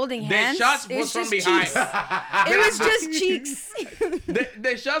away holding the hands, shots it was was from just behind. cheeks. It was just cheeks.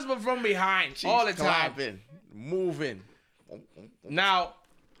 the shots were from behind all the time. Clapping, moving. Now,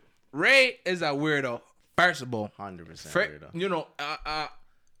 Ray is a weirdo. First of all, 100% weirdo. you know,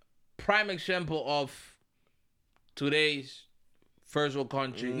 prime example of today's first world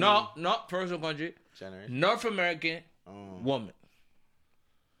country. No, not first world country. Generation. North American woman.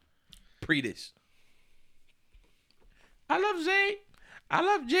 Pre this. I love Zay. I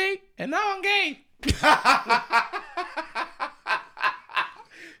love Jake. And now I'm gay. Yo,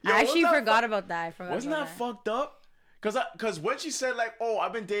 I actually wasn't that forgot about that. I forgot Wasn't about that fucked up? Cause when she said like, "Oh,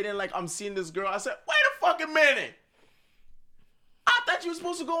 I've been dating, like I'm seeing this girl," I said, "Wait a fucking minute! I thought you were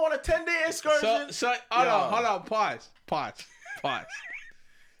supposed to go on a 10-day excursion." So hold on, pause.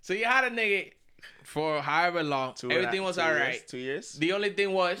 So you had a nigga for however long. Everything was all right. 2 years. The only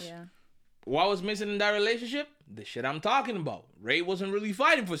thing was, Yeah. what was missing in that relationship? The shit I'm talking about. Ray wasn't really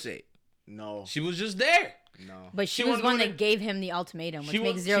fighting for Say. No. She was just there. No. But she She was wasn't one doing that it- gave him the ultimatum, which She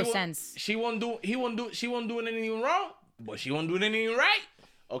makes wa- zero she wa- sense. She wasn't doing anything wrong, but she wasn't doing anything right.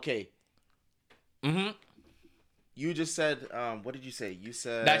 Okay. Mm-hmm. You just said. What did you say? You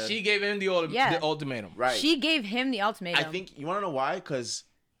said That she gave him the Yeah. ultimatum. Right. She gave him the ultimatum. I think you want to know why? Because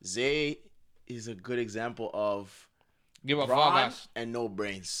Zay is a good example of Give a fuck brawn us. and no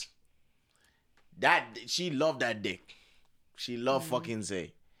brains. That she loved that dick. She loved fucking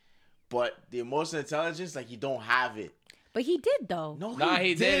Zay. But the emotional intelligence, like, you don't have it. But he did though. No, Nah,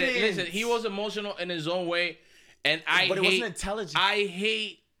 he did it. didn't. Listen, he was emotional in his own way, and I But it hate. wasn't intelligent. I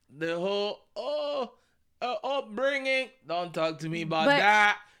hate the whole upbringing. Don't talk to me about But-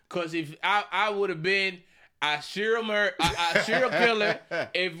 that. Cause if I would have been a serial killer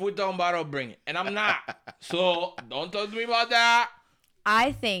if we're talking about upbringing, and I'm not. So don't talk to me about that.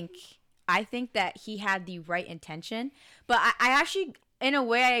 I think that he had the right intention, but I actually, in a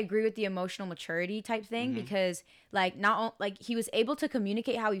way, I agree with the emotional maturity type thing Mm-hmm. because, like, like he was able to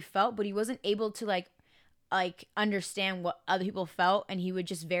communicate how he felt, but he wasn't able to like understand what other people felt, and he was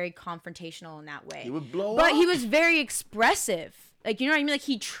just very confrontational in that way. He would blow but up. he was very expressive. Like, you know what I mean? Like,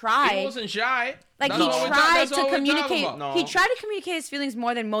 he tried. He wasn't shy. Like, That's he what we're tried that's what to we're talking communicate. about. No. He tried to communicate his feelings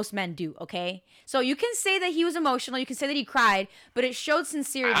more than most men do. Okay, so you can say that he was emotional. You can say that he cried, but it showed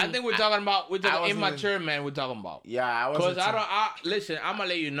sincerity. I think we're talking about wasn't immature man. We're talking about. Yeah, I was. Cause listen. I'm gonna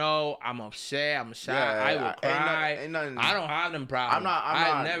let you know. I'm upset. I'm shy. Yeah, I will ain't cry. ain't nothing- I don't have them problems.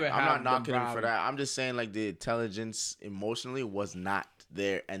 I'm never not have knocking them him for problems. that. I'm just saying, like, the intelligence emotionally was not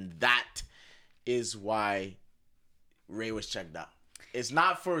there, and that is why Ray was checked out. It's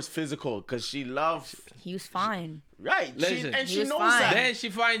not for his physical, because she loves He was fine. right. Listen, He she was knows fine. that. Then she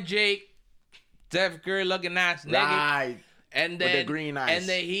find Jake, Steph Curry looking ass nigga, Right. and With then the green eyes. and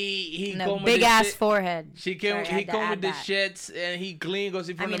then he And a come with big this ass shit. forehead. She came. Sorry, I He had to come add with the that. shits and he clean because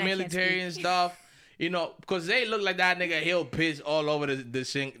he from mean, the I can't military speak. and stuff. You know, because they look like that nigga. He'll piss all over the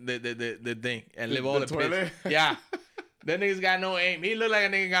sink, the thing, and live all the toilet? piss. Yeah, that nigga's got no aim. He look like a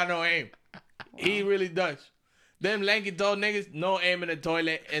nigga got no aim. He really does. Them lanky tall niggas, no aim in the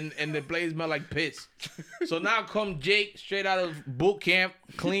toilet, and the place smell like piss. So now come Jake, straight out of boot camp,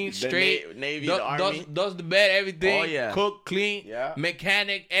 clean, straight, Navy, the Army. does the bed, everything, Oh, yeah. cook, clean, Yeah.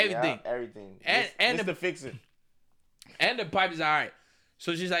 mechanic, everything. Yeah, everything. And the fix it. And the pipe is alright.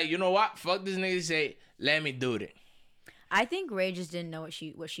 So she's like, you know what? Fuck this nigga. Say, let me do it. I think Ray just didn't know what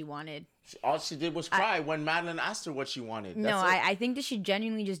she wanted. All she did was cry when Madeline asked her what she wanted. No, That's it. I think that she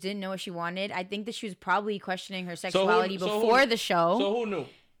genuinely just didn't know what she wanted. I think that she was probably questioning her sexuality so who- before the show. So who knew?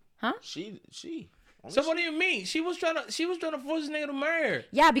 She. So what do you mean? She was trying to force this nigga to marry her.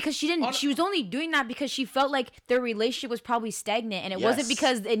 Yeah, because she didn't. On- She was only doing that because she felt like their relationship was probably stagnant, and it wasn't Yes.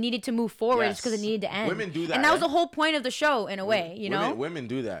 because it needed to move forward. It's Yes. because it needed to end. Women do that, and that was right? the whole point of the show, in a way. You know, women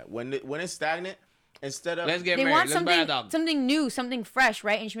do that when it's stagnant. Instead of Let's get they married. want Let's buy a dog. something new, something fresh,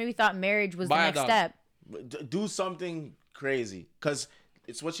 right? And she maybe thought marriage was Buy a the next dog. step. do something crazy, because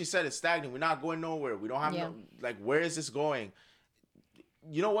it's what she said. It's stagnant. We're not going nowhere. We don't have Yeah. no, like, where is this going?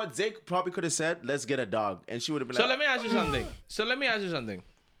 You know what? Zake probably could have said, "Let's get a dog," and she would have been So like, let me ask you something.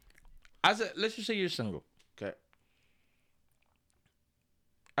 Let's just say you're single. "Okay,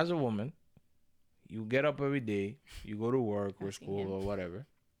 As a woman, you get up every day, you go to work or Asking school him. or whatever,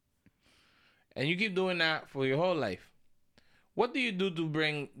 and you keep doing that for your whole life. What do you do to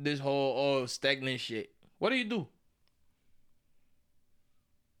bring this whole stagnant shit? What do you do?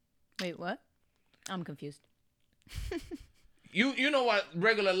 Wait, what? I'm confused. You know what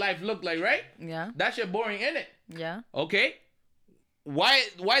regular life look like, right? Yeah, That shit boring, ain't it? yeah. Okay. Why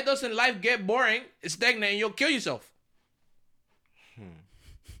doesn't life get boring, stagnant, and you'll kill yourself?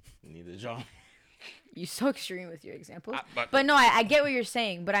 need a job." You're so extreme with your examples. but- But no, I get what you're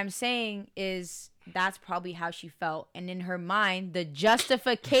saying. But I'm saying is that's probably how she felt. And in her mind, the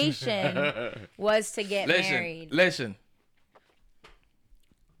justification was to get married. Listen.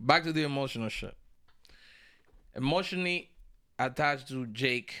 Back to the emotional shit. Emotionally attached to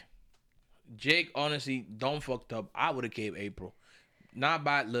Jake. Jake honestly don't fucked up. I would have kept April. Not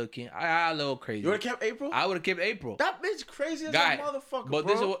bad looking. I a little crazy. You would have kept April? I would have kept April. That bitch crazy as Guy, a motherfucker, but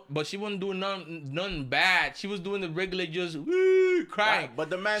bro. but she wasn't doing nothing bad. She was doing the regular just woo, crying. Right, but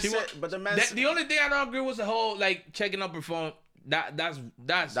the man She said, wa- but the man That- said, the only thing I don't agree was the whole like checking up her phone. That's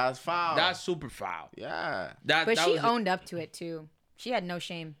foul. That's super foul. yeah, That But that she was owned up to it too. She had no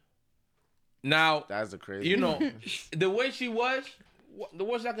shame. now that's the crazy. you know the way she was. The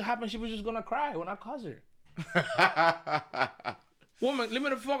worst that could happen, she was just gonna cry when I cuss her. woman, leave me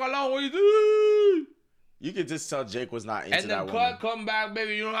the fuck alone. What you do? You could just tell Jake was not into And that then woman. come back,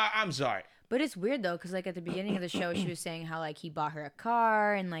 baby. You know, I'm sorry. But it's weird though, because like at the beginning of the show, she was saying how like he bought her a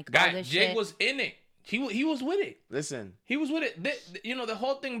car and like all Guy, this Jake shit. was in it. He was with it. Listen, He was with it. You know, the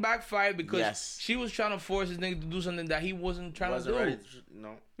whole thing backfired because Yes. she was trying to force his nigga to do something that he wasn't trying wasn't to do. ready.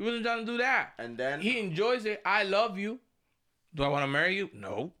 No. He wasn't trying to do that. And then He enjoys it. I love you. Do I want to marry you?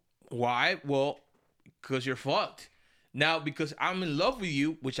 No. Why? Well, because you're fucked. Now, because I'm in love with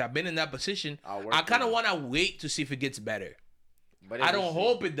you, which I've been in that position, I'll work I kind of with want to wait to see if it gets better. but I don't usually-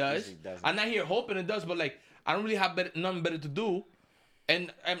 hope it does. usually doesn't. I'm not here hoping it does, but like I don't really have nothing better to do,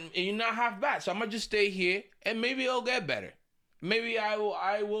 and you're not half bad. So I'm gonna just stay here, and maybe it'll get better. Maybe I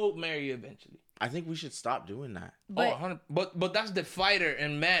will marry you eventually. I think we should stop doing that. But 100 but that's the fighter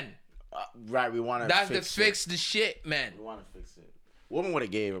and man. Right, we want to. That's the fix the shit, man. We want to fix it. Woman would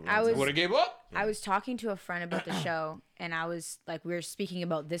have gave it. I was- Would have gave up? I was talking to a friend about the show, and I was like, we were speaking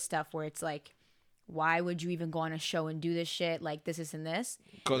about this stuff where it's like, why would you even go on a show and do this shit? Like this and this.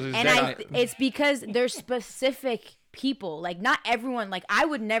 Because And it's because there's specific people. Like not everyone. Like I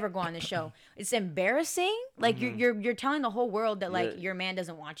would never go on the show. It's embarrassing. Like you're telling the whole world that like Yeah. your man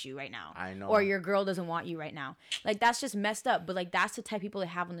doesn't want you right now. I know. Or your girl doesn't want you right now. Like that's just messed up. But like that's the type of people they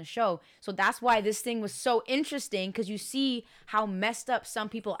have on the show. So that's why this thing was so interesting because you see how messed up some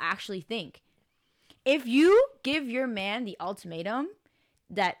people actually think. If you give your man the ultimatum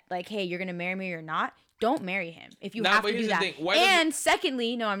that like, hey, you're gonna marry me or not, don't marry him if you Nah, have but to do here's the that. thing. Why does And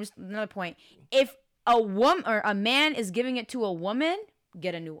secondly, no, I'm just another point. If a woman or a man is giving it to a woman,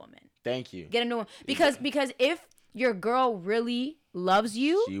 get a new woman. Thank you. Get a new one because if your girl really loves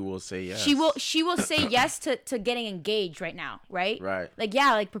you, She will say yes. she will say yes to getting engaged right now, right? Right. Like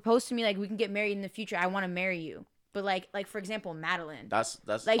yeah, like propose to me, like we can get married in the future. I want to marry you. But like for example, Madeline. That's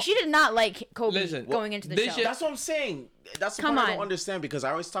Like she did not like Kobe Listen, going into the this show. shit- That's what I'm saying. That's the Come part I on. don't understand because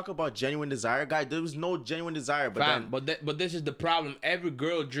I always talk about genuine desire, guy. There was no genuine desire, but Fam, then but this is the problem. Every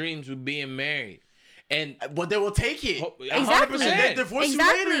girl dreams of being married, and but they will take it. 'Exactly. And then 100%. divorce you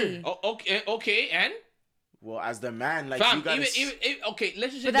Exactly. later. Oh, okay, and Well, as the man, like fam, you gotta. even okay,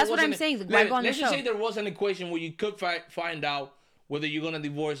 let's just say But that's there what I'm wasn't- saying, like, why go on the let's just show? say there was an equation where you could find out whether you're gonna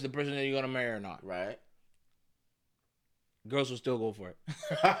divorce the person that you're gonna marry or not. Right. Girls will still go for it.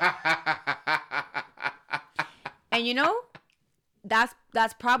 And you know, that's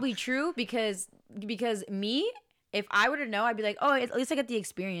probably true because me, if I were to know, I'd be like, oh, at least I get the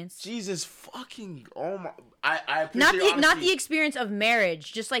experience. Jesus fucking! Oh my! I Not appreciate the honesty. experience of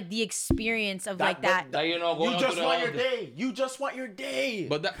marriage, just like the experience of like that. That, you know, going You on just to the want your other- day. You just want your day.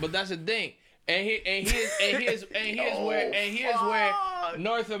 But that's the thing. Here's where fuck.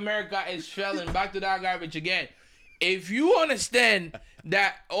 North America is failing. Back to that garbage again. If you understand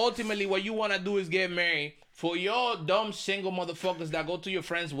that ultimately what you want to do is get married, for your dumb single motherfuckers that go to your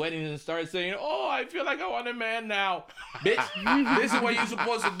friends' weddings and start saying, "Oh, I feel like I want a man now," bitch, this is what you're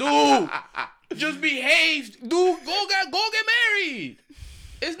supposed to do. Just behave. Go get married.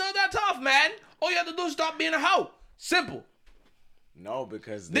 It's not that tough, man. All you have to do is stop being a hoe. Simple. No,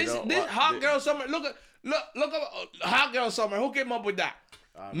 because they This don't hot they- girl summer. Look up hot girl summer. Who came up with that?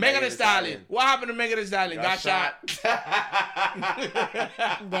 Megan Megan Thee Thee Stallion. Stallion. What happened to Megan Thee Stallion? Got shot.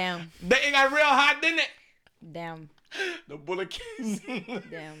 Damn, They got real hot, didn't it? damn, The bullet case.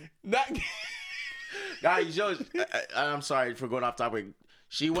 damn. That, Guys, yo, I'm sorry for going off topic.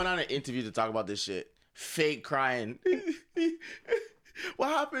 She went on an interview to talk about this shit. Fake crying. What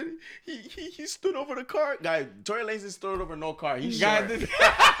happened? He stood over the car. Guy, Tory Lanez stood over no car. He's guy, short. this- if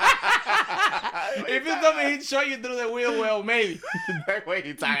it's something he'd show you through the wheel well, maybe. What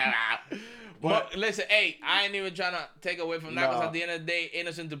you talking about? But listen, hey, I ain't even trying to take away from that because No. at the end of the day,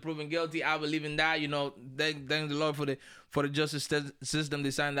 innocent to proven guilty. I believe in that. You know, thank the Lord for the justice system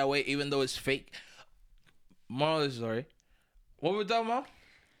designed that way, even though it's fake. Moral of the story. What were we talking about?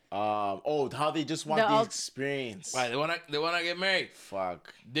 How they just want The the ult- experience. Right, they wanna get married.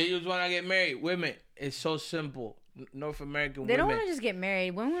 Fuck. They just wanna get married. Women, it's so simple. North American They don't women. want to just get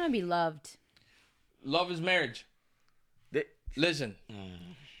married. Women want to be loved. Love is marriage. They, Listen.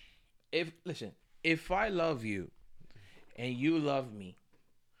 If I love you and you love me,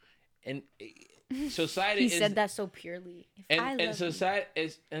 and society He is said that so purely. If I and love you.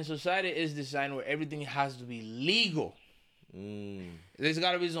 society is designed where everything has to be legal. There's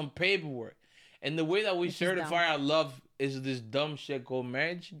got to be some paperwork, and the way that we Which is certify our love is this dumb shit called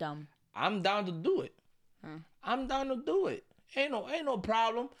marriage. Dumb. I'm down to do it. I'm down to do it. Ain't no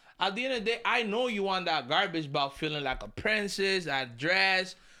problem. At the end of the day, I know you want that garbage about feeling like a princess, that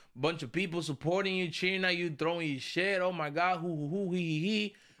dress, bunch of people supporting you, cheering at you, throwing you shit. Oh my God,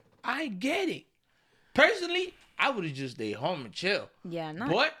 he. I get it. Personally, I would have just stayed home and chill. Yeah, not.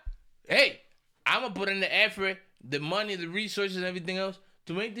 But hey, I'm gonna put in the effort, the money, the resources, and everything else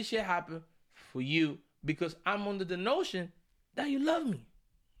to make this shit happen for you because I'm under the notion that you love me.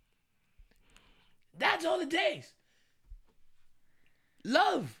 That's all it takes.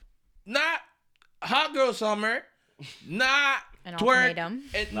 Love, not hot girl summer, not An twerk, ultimatum.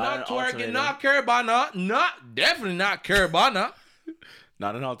 and Not not an twerking, ultimatum. not Carabana, not definitely not Carabana,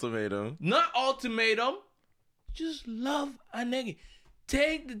 Not an ultimatum. not ultimatum. Just love a nigga.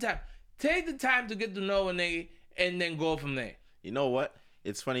 Take the time to get to know a nigga, and then go from there. You know what?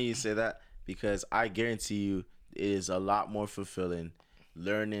 It's funny you say that because I guarantee you it is a lot more fulfilling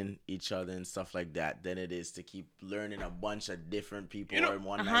learning each other and stuff like that than it is to keep learning a bunch of different people You know, or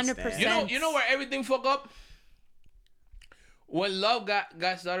one 100%. night stand. You know where everything fuck up? When love got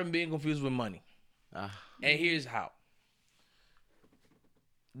started being confused with money. Ah. And here's how.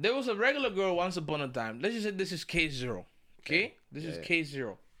 There was a regular girl once upon a time. Let's just say this is case zero. Okay? This is case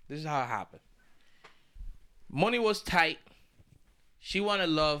zero. This is how it happened. Money was tight. She wanted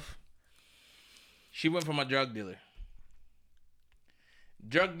love. She went from a drug dealer.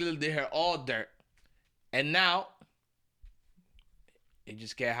 Drug dealer did her all dirt. And now, it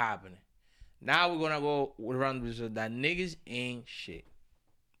just kept happening. Now we're going to go around with that niggas ain't shit.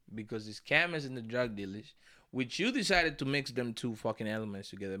 Because the scammers and the drug dealers, which you decided to mix them two fucking elements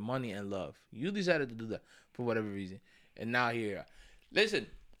together, money and love. You decided to do that for whatever reason. And now here you are. Listen,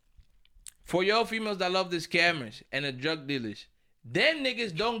 for y'all females that love the scammers and the drug dealers, them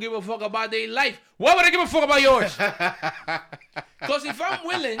niggas don't give a fuck about their life. Why would I give a fuck about yours? Because if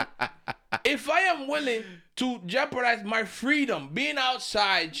I am willing to jeopardize my freedom, being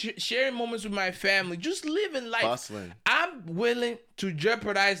outside, sharing moments with my family, just living life, Hustling. I'm willing to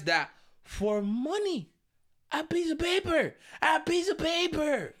jeopardize that for money. A piece of paper. A piece of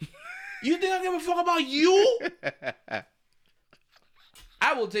paper. You think I give a fuck about you?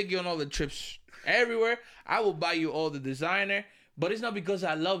 I will take you on all the trips everywhere. I will buy you all the designer. But it's not because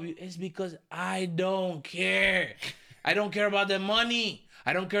I love you. It's because I don't care. I don't care about the money.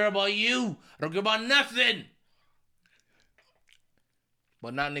 I don't care about you. I don't care about nothing.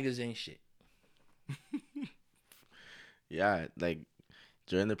 But now niggas ain't shit. Yeah, like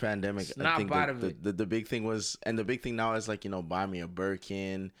during the pandemic, It's I not think part of the big thing was, and the big thing now is like, buy me a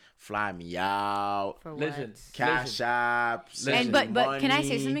Birkin, fly me out, For what? Listen, cash app, send And me but can I say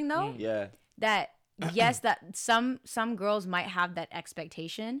money. something though? Yeah. That yes, that some girls might have that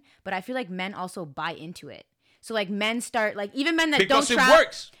expectation, but I feel like men also buy into it. So like men start like even men that because don't it trap,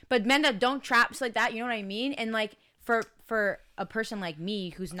 works. but men that don't traps like that, you know what I mean? And like for a person like me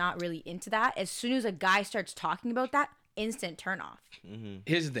who's not really into that, as soon as a guy starts talking about that, instant turn off.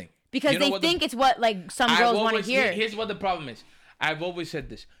 Here's the thing. Because You know they what think it's what like some girls want to hear. Here's what the problem is. I've always said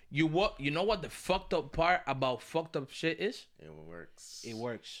this. You know what the fucked up part about fucked up shit is? It works. It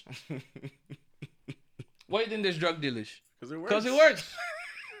works. Why do you think there's drug dealers? Because it works. Because it works.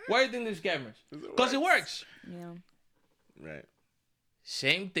 Why do you think there's scammers? Because it works. Yeah. Right.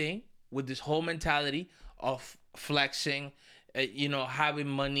 Same thing with this whole mentality of flexing, having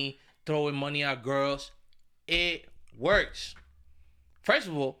money, throwing money at girls. It works. First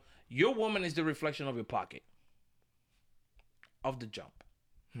of all, your woman is the reflection of your pocket. Of the jump.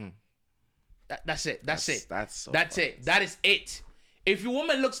 That's it. That's it. That's it. That is it. If your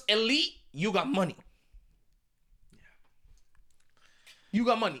woman looks elite, you got money. You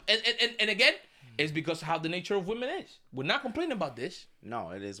got money. And again, it's because of how the nature of women is. We're not complaining about this. No,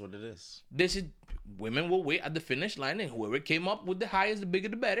 it is what it is. This is women will wait at the finish line, and whoever came up with the highest, the bigger,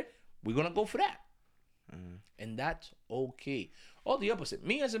 the better. We're gonna go for that, and that's okay. Or the opposite.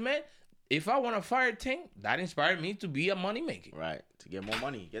 Me as a man, if I want a fire thing, that inspired me to be a money maker. Right. To get more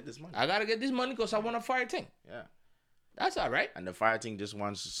money, get this money. I gotta get this money because I want a fire thing. Yeah. That's all right. And the fire team just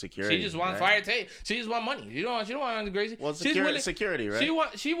wants security. She just wants right? fire thing. She just want money. She don't want anything crazy. Well, She's willing- security,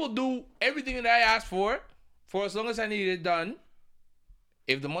 right? She will do everything that I ask for as long as I need it done.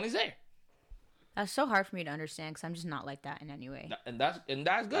 If the money's there. That's so hard for me to understand because I'm just not like that in any way. And that's good.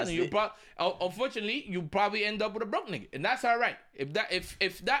 That's And you it. unfortunately, you probably end up with a broke nigga, and that's all right. If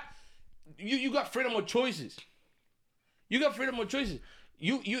that you got freedom of choices. You got freedom of choices.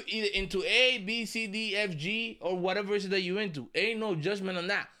 You either into A, B, C, D, F, G, or whatever it is that you into. Ain't no judgment on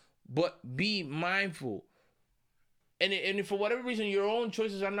that, but be mindful. And if for whatever reason your own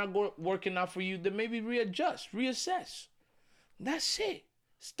choices are not working out for you, then maybe readjust, reassess. That's it.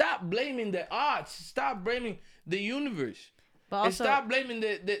 Stop blaming the odds. Stop blaming the universe. But And also, stop blaming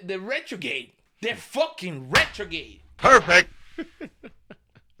the retrograde. They're fucking retrograde. Perfect.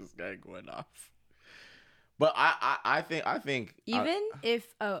 This guy going off. But I think even if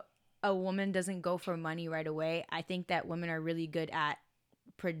a woman doesn't go for money right away. I think that women are really good at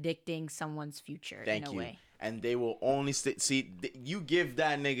predicting someone's future Thank in a you. way. And they will only see you give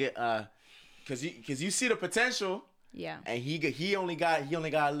that nigga cause you see the potential. Yeah. And he only got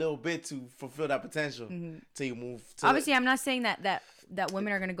a little bit to fulfill that potential till you move. To Obviously, I'm not saying that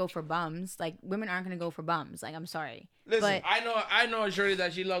women are gonna go for bums. Like women aren't gonna go for bums. Like I'm sorry. Listen, but I know a shorty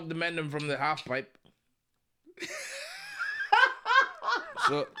that she loved the men from the half pipe.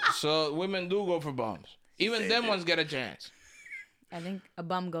 so women do go for bums. Even them ones get a chance. I think a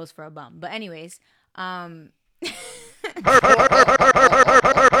bum goes for a bum. But anyways,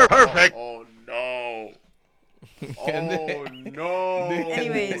 Perfect. oh no. Oh no.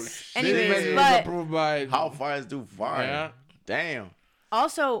 anyways, This but was approved by How far is too far? Yeah. Damn.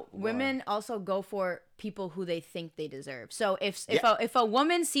 also women also go for people who they think they deserve. So if a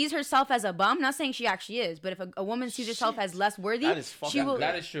woman sees herself as a bum, not saying she actually is, but if a woman sees herself as less worthy, That is fucking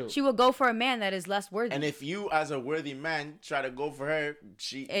that is true. She will go for a man that is less worthy. And if you, as a worthy man, try to go for her,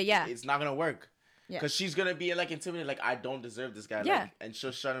 it's not gonna work. Yeah. Cause she's gonna be like intimidated, like I don't deserve this guy. Yeah. Like, and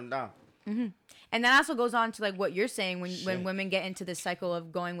she'll shut him down. And that also goes on to like what you're saying when women get into this cycle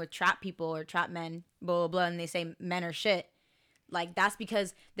of going with trap people or trap men, blah, blah, blah, and they say men are shit. Like that's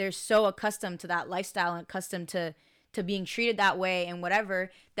because they're so accustomed to that lifestyle and accustomed to being treated that way and whatever,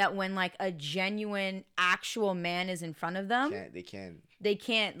 that when like a genuine actual man is in front of them, they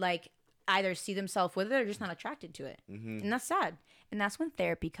can't like either see themselves with it or just not attracted to it. And that's sad. And that's when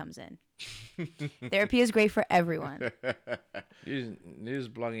therapy comes in. Therapy is great for everyone. You're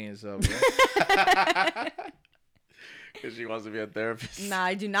just plugging yourself, bro. Because she wants to be a therapist. Nah,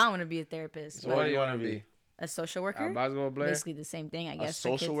 I do not want to be a therapist. So what do you want to be? A social worker? A basketball player? Basically the same thing, I guess. for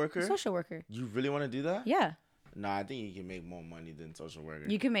social kids. worker? A social worker. You really want to do that? Yeah. Nah, I think you can make more money than social worker.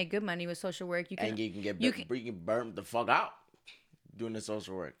 You can make good money with social work. You can. And you can get you can- burn the fuck out doing the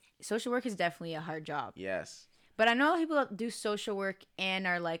social work. Social work is definitely a hard job. Yes. But I know a lot of people that do social work and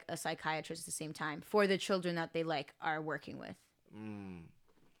are like a psychiatrist at the same time for the children that they like are working with.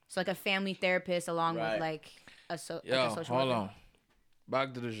 So like a family therapist along with like a social hold worker. on.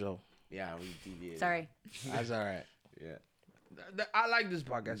 Back to the show. Yeah, we deviated. Sorry. That's all right. Yeah. I like this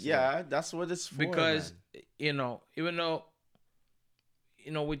podcast. Yeah, that's what it's for. Because man. even though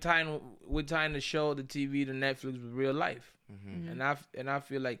we're tying the show, the TV, the Netflix with real life, and I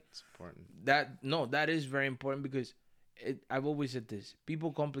feel like It's important. that is very important because I've always said this: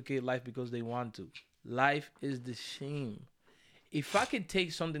 people complicate life because they want to. Life is the same. If I could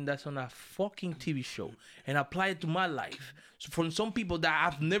take something that's on a fucking TV show and apply it to my life, so from some people that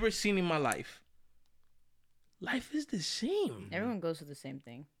I've never seen in my life, life is the same. Everyone goes through the same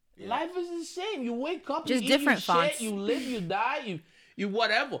thing. Life is the same. You wake up, Just you different eat, fonts. shit, you live, you die, you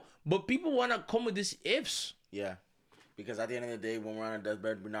whatever. But people want to come with these ifs. Yeah. Because at the end of the day, when we're on a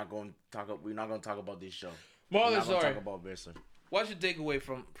deathbed, we're not going to talk about this show. More We're than not going to sorry. talk about Bessler. What's your takeaway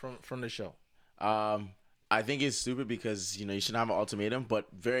from the show? I think it's stupid because, you shouldn't have an ultimatum, but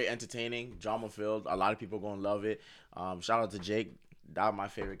very entertaining, drama-filled. A lot of people going to love it. Shout out to Jake. That was my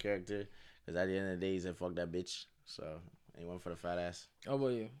favorite character because at the end of the day, he said, fuck that bitch. So, he went for the fat ass. How about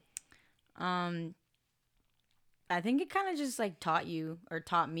you? I think it kind of just like taught you or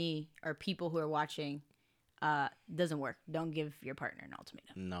taught me or people who are watching doesn't work. Don't give your partner an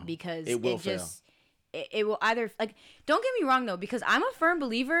ultimatum. No. Because It will fail. It will either like, don't get me wrong though, because I'm a firm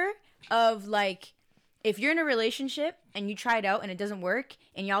believer of like, if you're in a relationship and you try it out and it doesn't work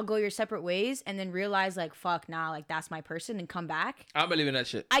and y'all go your separate ways and then realize like, fuck, nah, like that's my person and come back. I believe in that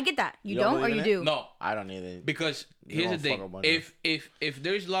shit. I get that. You don't don't or believe you in do? No, I don't either. because You here's the don't thing: fuck up on it. if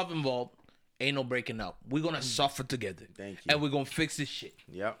there's love involved, ain't no breaking up. We're gonna suffer together. Thank you. And we're gonna fix this shit.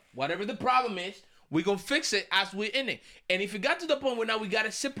 Yep. Whatever the problem is, we're gonna fix it as we're in it. And if it got to the point where now we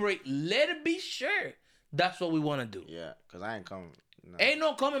gotta separate, let it be sure that's what we wanna do. Yeah, because I ain't coming. No. Ain't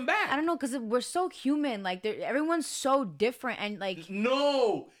no coming I back. don't know, because we're so human. Like, everyone's so different. And, like,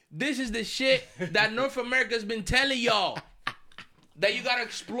 No, this is the shit that North America's been telling y'all. That you gotta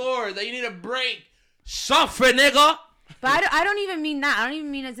explore, that you need a break. Suffer, nigga. but I don't even mean that. I don't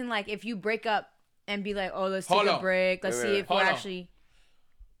even mean as in, like, if you break up and be like, oh, let's take Hold a on. break. Let's Wait, see wait, if hold we're on. actually.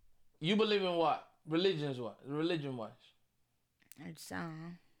 You believe in what? Religion is what? Religion what? It's, I don't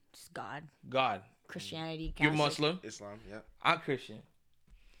know. Just God. God. Christianity. You're Catholic. Muslim. Islam, yeah. I'm Christian.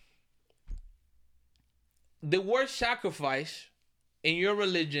 The word sacrifice in your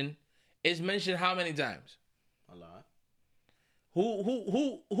religion is mentioned how many times? A lot.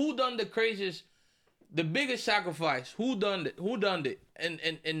 Who done the craziest, the biggest sacrifice? Who done it? Who done it?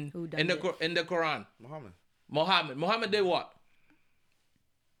 Who done in the it? in the Quran? Muhammad. Muhammad. Muhammad did what?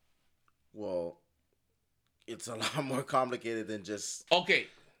 Well, it's a lot more complicated than just. Okay,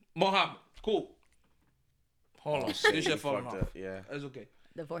 Mohammed. Cool. Hold on. You should fall Fucked off. up, yeah. That's okay.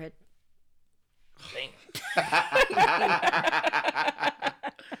 The forehead.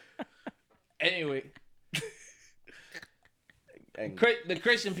 Anyway, And, the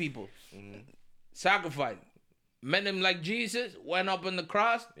Christian people sacrificed. Met them like Jesus, went up on the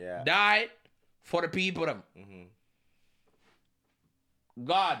cross, Yeah. died for the people. Them.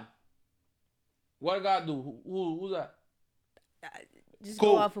 God. What did God do? Who's that? Just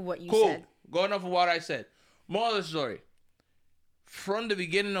go off of what you said. Going off of what I said. More of the story. From the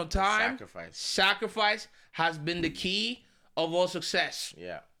beginning of time, sacrifice has been the key of all success.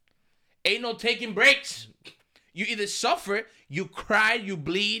 Yeah. Ain't no taking breaks. You either suffer, you cry, you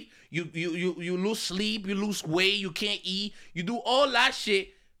bleed, you lose sleep, you lose weight, you can't eat, you do all that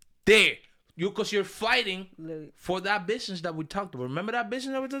shit there. Because you're fighting for that business that we talked about. Remember that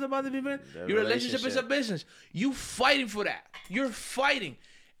business that we talked about? Your relationship is a business. You fighting for that. You're fighting.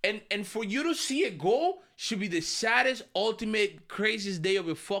 And for you to see it go should be the saddest, ultimate, craziest day of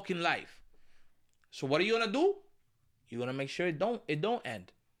your fucking life. So what are you gonna do? You're gonna make sure it don't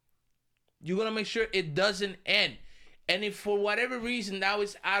end. You're gonna make sure it doesn't end. And if for whatever reason now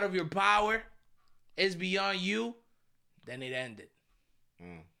it's out of your power, it's beyond you, then it ended.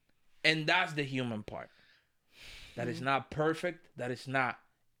 And that's the human part. That is not perfect. That is not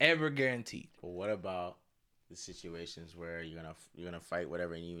ever guaranteed. But what about the situations where you're gonna fight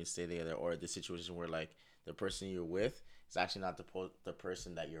whatever and you even stay together, or the situation where like the person you're with is actually not the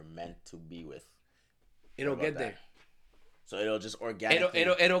person that you're meant to be with? It'll get there. So it'll just organically.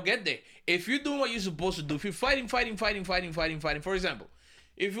 It'll get there. If you're doing what you're supposed to do, if you're fighting. For example,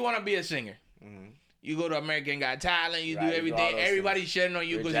 if you want to be a singer, you go to American Got Talent, you do everything. Everybody's shitting on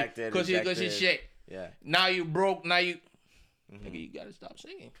you because you're shit. Yeah. Now you broke. Now you. Nigga, you gotta stop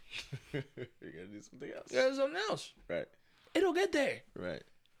singing. You gotta do something else. You gotta do something else. Right. It'll get there. Right.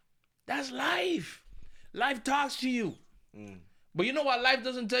 That's life. Life talks to you. But you know what life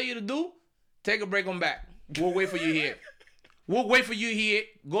doesn't tell you to do? Take a break on back. We'll wait for you here. We'll wait for you here.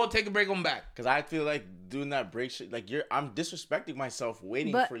 Go take a break on back. Because I feel like doing that break shit, like I'm disrespecting myself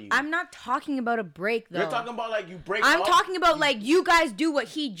waiting But for you. I'm not talking about a break though. You're talking about like you break I'm up. talking about like you guys do what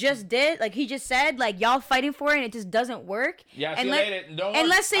he just did, like he just said, like y'all fighting for it and it just doesn't work. Yeah, and see you later. Don't and worry.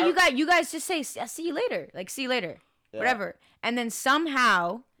 let's say you guys just say, "I'll see you later," like see you later, whatever, and then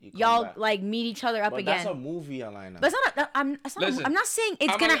somehow y'all back. like meet each other up But again. that's a movie, Alina. But it's not. I'm not saying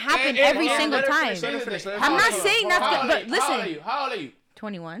it's gonna happen Hey, every hold on, single let her time. finish. I'm not saying that's How good, old but are listen. you? How old are you?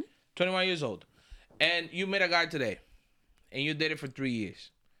 21. 21 years old. And you met a guy today. And you dated for 3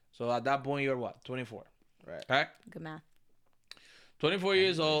 years. So at that point, you're what? 24. Right. Okay? Good math. 24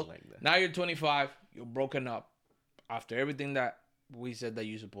 years old. like that. Now you're 25. You're broken up. After everything that we said that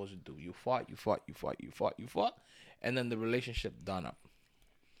you're supposed to do. You fought. And then the relationship done up.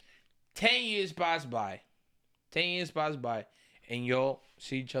 10 years pass by. And y'all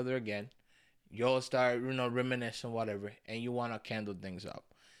see each other again. Y'all start, reminiscing, whatever. And you want to candle things up.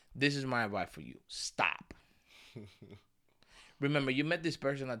 This is my advice for you. Stop. Remember, you met this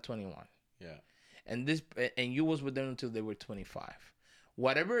person at 21. Yeah. And you was with them until they were 25.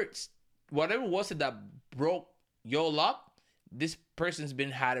 Whatever was it that broke y'all up, this person's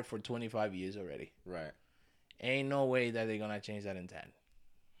been had it for 25 years already. Right. Ain't no way that they're gonna change that in 10.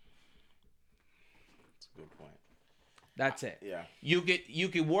 That's a good point. That's it. Yeah. You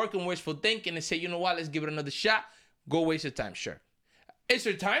can work on wishful thinking and say, you know what, let's give it another shot. Go waste your time, sure. Is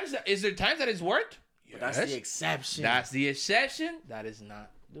there times that it's worked? But that's the exception. That's the exception. That is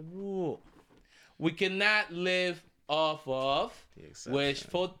not the rule. We cannot live off of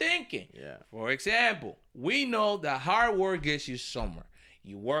wishful thinking. Yeah. For example, we know that hard work gets you somewhere.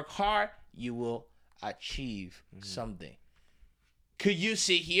 You work hard, you will achieve something. Could you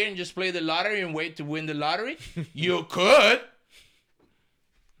sit here and just play the lottery and wait to win the lottery? You could.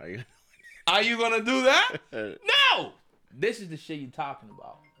 Are you gonna do that? No. This is the shit you're talking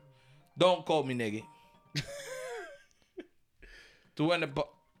about. Don't call me nigga. To end the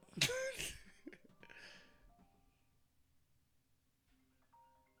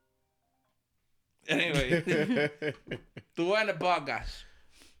anyway, to end the podcast.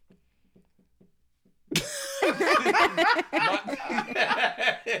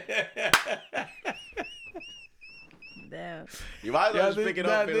 Damn. You might as well just pick it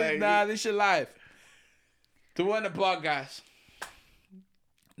up and like... this shit live. To end the podcast.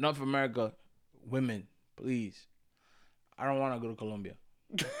 North America, women, please. I don't want to go to Colombia.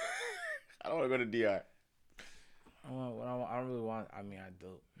 I don't want to go to DR. I don't really want. I mean, I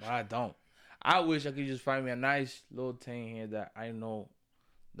do, but I don't. I wish I could just find me a nice little thing here that I know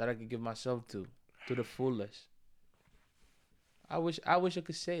that I could give myself to the fullest. I wish I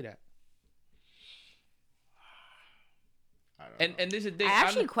could say that. I don't know. And this is the thing. I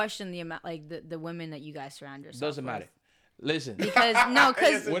actually I'm- question the amount, like the women that you guys surround yourself. doesn't with. matter. Listen, Because no,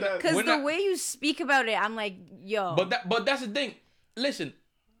 Yes, it does. because We're the not- way you speak about it, I'm like, yo. but that's the thing. Listen,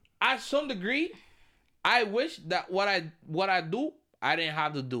 at some degree, I wish that what I do, I didn't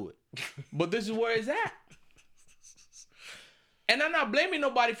have to do it. But this is where it's at. And I'm not blaming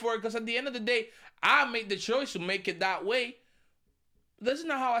nobody for it, because at the end of the day, I made the choice to make it that way. This is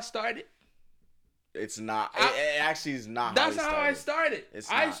not how I started. It's not. It actually is not. That's how not how I started.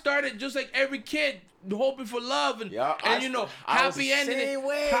 It's I not. started just like every kid, hoping for love and Yeah, and you know, I was happy the ending, same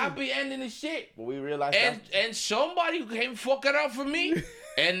way. happy ending and shit. But we realized And somebody came fuck it up for me,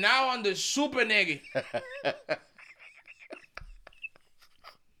 and now I'm the super nigga.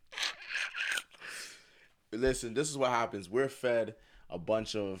 Listen, this is what happens. We're fed a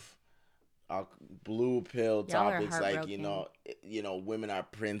bunch of blue pill Y'all are topics like women are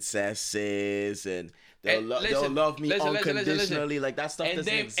princesses and they'll love me listen. unconditionally. Like that stuff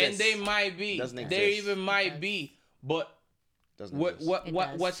doesn't exist. And they might be. Doesn't They exist. even might be. But Doesn't exist. It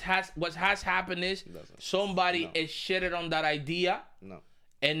does. what has happened is doesn't. somebody No. is shitted on that idea, No.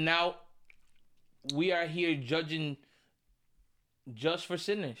 and now we are here judging just for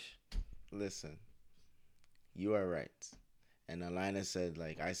sinners. Listen, you are right. And Alina said,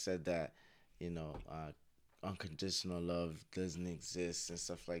 like I said that, unconditional love doesn't exist and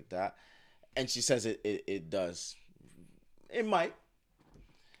stuff like that. And she says it does. It might.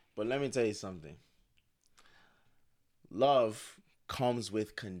 But let me tell you something. Love comes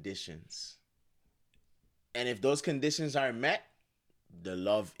with conditions. And if those conditions aren't met, the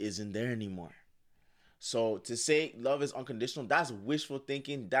love isn't there anymore. So to say love is unconditional, that's wishful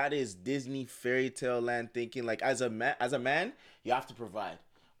thinking. That is Disney fairy tale land thinking. Like as a man, you have to provide.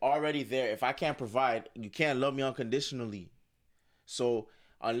 Already there. If I can't provide, you can't love me unconditionally. So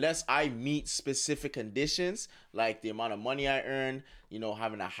unless I meet specific conditions, like the amount of money I earn,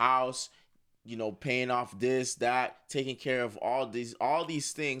 having a house, paying off this, that, taking care of all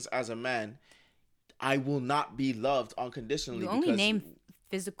these things as a man, I will not be loved unconditionally. You only name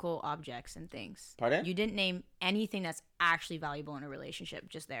physical objects and things. Pardon? You didn't name anything that's actually valuable in a relationship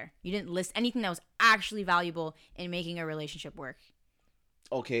just there. You didn't list anything that was actually valuable in making a relationship work.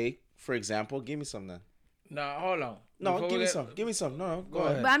 Okay, for example, give me some then. No, hold on. No, Before give we me get- some. Give me some. No, go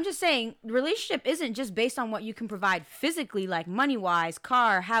ahead. ahead. But I'm just saying, relationship isn't just based on what you can provide physically, like money-wise,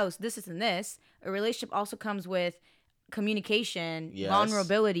 car, house, this and this. A relationship also comes with communication, Yes.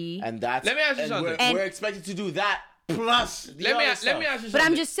 vulnerability. And that's Let me ask you something. We're expected to do that plus the Let me other ask stuff. you something. But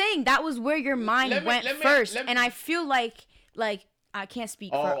I'm just saying that was where your mind Let me- went let me- first, let me- and I feel like I can't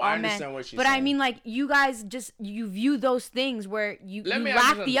speak Oh, for all I men, understand what she's but I saying. mean like you guys you view those things where you Let me ask you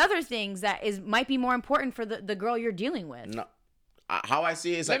lack the something. other things that might be more important for the girl you're dealing with. No. How I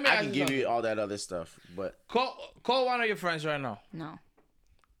see it is Let like me I ask can you give you something. all that other stuff, but Call one of your friends right now. No.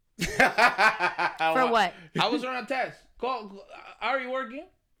 for For what? I was on a test. Are you working?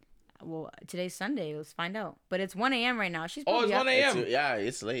 Well, today's Sunday. Let's find out. But it's 1 a.m. right now. She's Oh, probably it's up. 1 a.m. Yeah,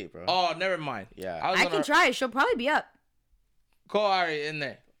 it's late, bro. Oh, never mind. Yeah. I can try. She'll probably be up. Call Ari in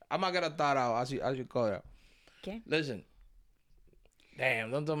there. I'm not gonna thought out. I should call her. Okay. Listen. Damn,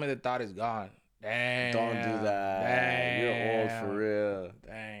 don't tell me the thought is gone. Damn. Don't do that. Damn. You're old for real.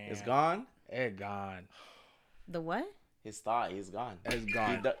 Damn. It's gone. It's gone. The what? His thought is gone. It's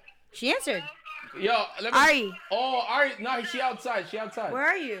gone. She answered. Yo, let me. Ari. Oh, Ari. No, she outside. She outside. Where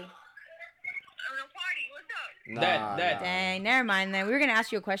are you? On a party, what's up? Nah, That- nah. Dang, never mind then. We were going to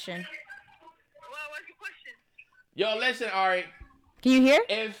ask you a question. What's your question? Yo, listen, Ari. Can you hear?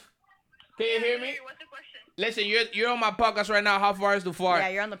 Can you hear me? What's the question? Listen, you're on my podcast right now. How far is too far? Yeah,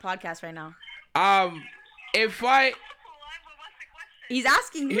 you're on the podcast right now. If I What's the question? He's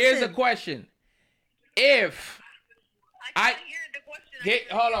asking. here's a listen. question. If I can't hear the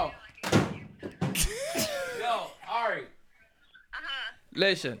question. hold on. Yo, Ari. Uh-huh.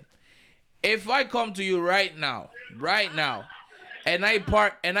 Listen, if I come to you right now, and I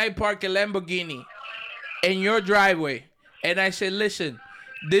park a Lamborghini in your driveway, and I say, listen,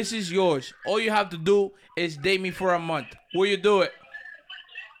 this is yours. All you have to do is date me for a month. Will you do it?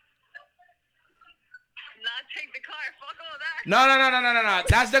 Not take the car. Fuck all that. No.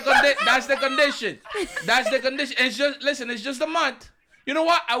 That's the condition. That's the condition. It's just listen. It's just a month. You know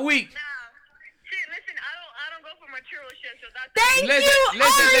what? A week. Nah. Shit, listen, I don't go for material shit, so that's Thank Listen, you,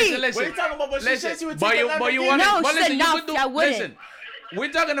 Ari. listen. What are you talking about? But she Listen, said you would but take you a want Lamborghini. No, but she said listen, you no, could do. I wouldn't. Listen,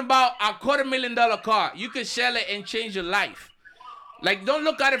 we're talking about a $250,000 car. You could sell it and change your life. Like, don't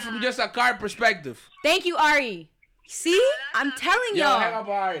look at it from just a car perspective. Thank you, Ari. See, I'm telling Yo, hang y'all. up,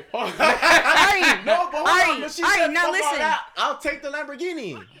 Ari. Ari, No, but hold on. Ari, But she Ari, said, now fuck all listen. that. I'll take the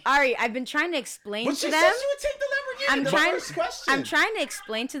Lamborghini. Ari, I've been trying to explain But to she them. said she would take the Lamborghini. I'm the trying. first question. I'm trying to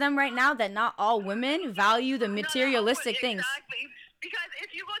explain to them right now that not all women value the materialistic things. Exactly. Because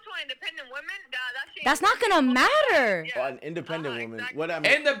if you go to an independent woman, that shit. That's not gonna matter. Oh, an independent woman. exactly. What I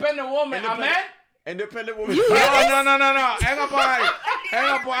mean? Independent woman, a man? Independent woman. You hear this? No. Hang up, Ari. Hang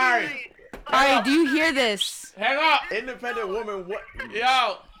up, Ari. Ari, do you hear this? Hang up. Independent woman. What?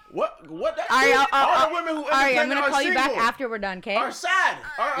 Yo. What? That Ari, means? All the women who Ari, I'm independent gonna are call you back single, after we're done, okay? Are sad.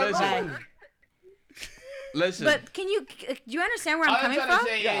 Are Listen. alone. Listen. But do you understand where I'm all I'm coming trying from?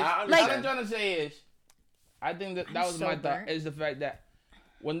 to say Yeah, is, I all understand. I'm trying to say is, I think that was so my thought, burnt. is the fact that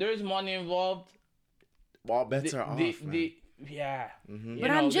when there is money involved, All bets are off. man. yeah. Mm-hmm. You But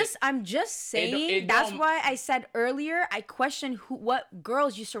know, I'm just saying. it That's don't- why I said earlier. I question what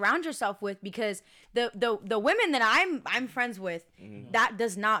girls you surround yourself with, because the women that I'm friends with, that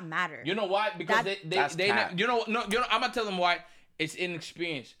does not matter. You know why? Because That- That's they cap. you know I'm gonna tell them why. It's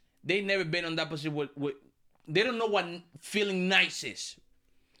inexperience. They never been on that position with they don't know what feeling nice is.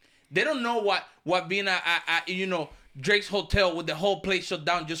 They don't know what being a Drake's hotel with the whole place shut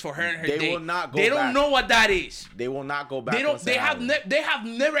down just for her and her They date. will not go They don't back. know what that is. They will not go back. They don't. once They that have happens. they have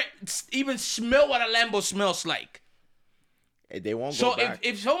never even smelled what a Lambo smells like. They won't So go back.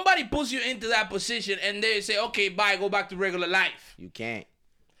 if somebody puts you into that position and they say, okay, bye, go back to regular life, You can't.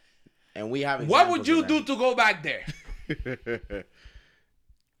 And we have. what would you examples do to go back there? of that.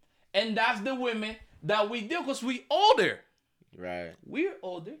 And that's the women that we deal because we older. Right. We're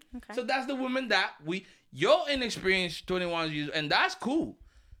older. Okay. So that's the women that you're inexperienced 21 years, and that's cool.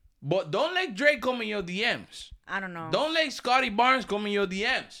 But don't let Drake come in your DMs. I don't know. Don't let Scotty Barnes come in your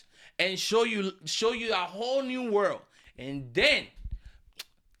DMs and show you a whole new world. And then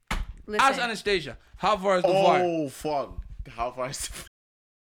ask Listen. Anastasia, how far is the far? Oh fuck! How far is the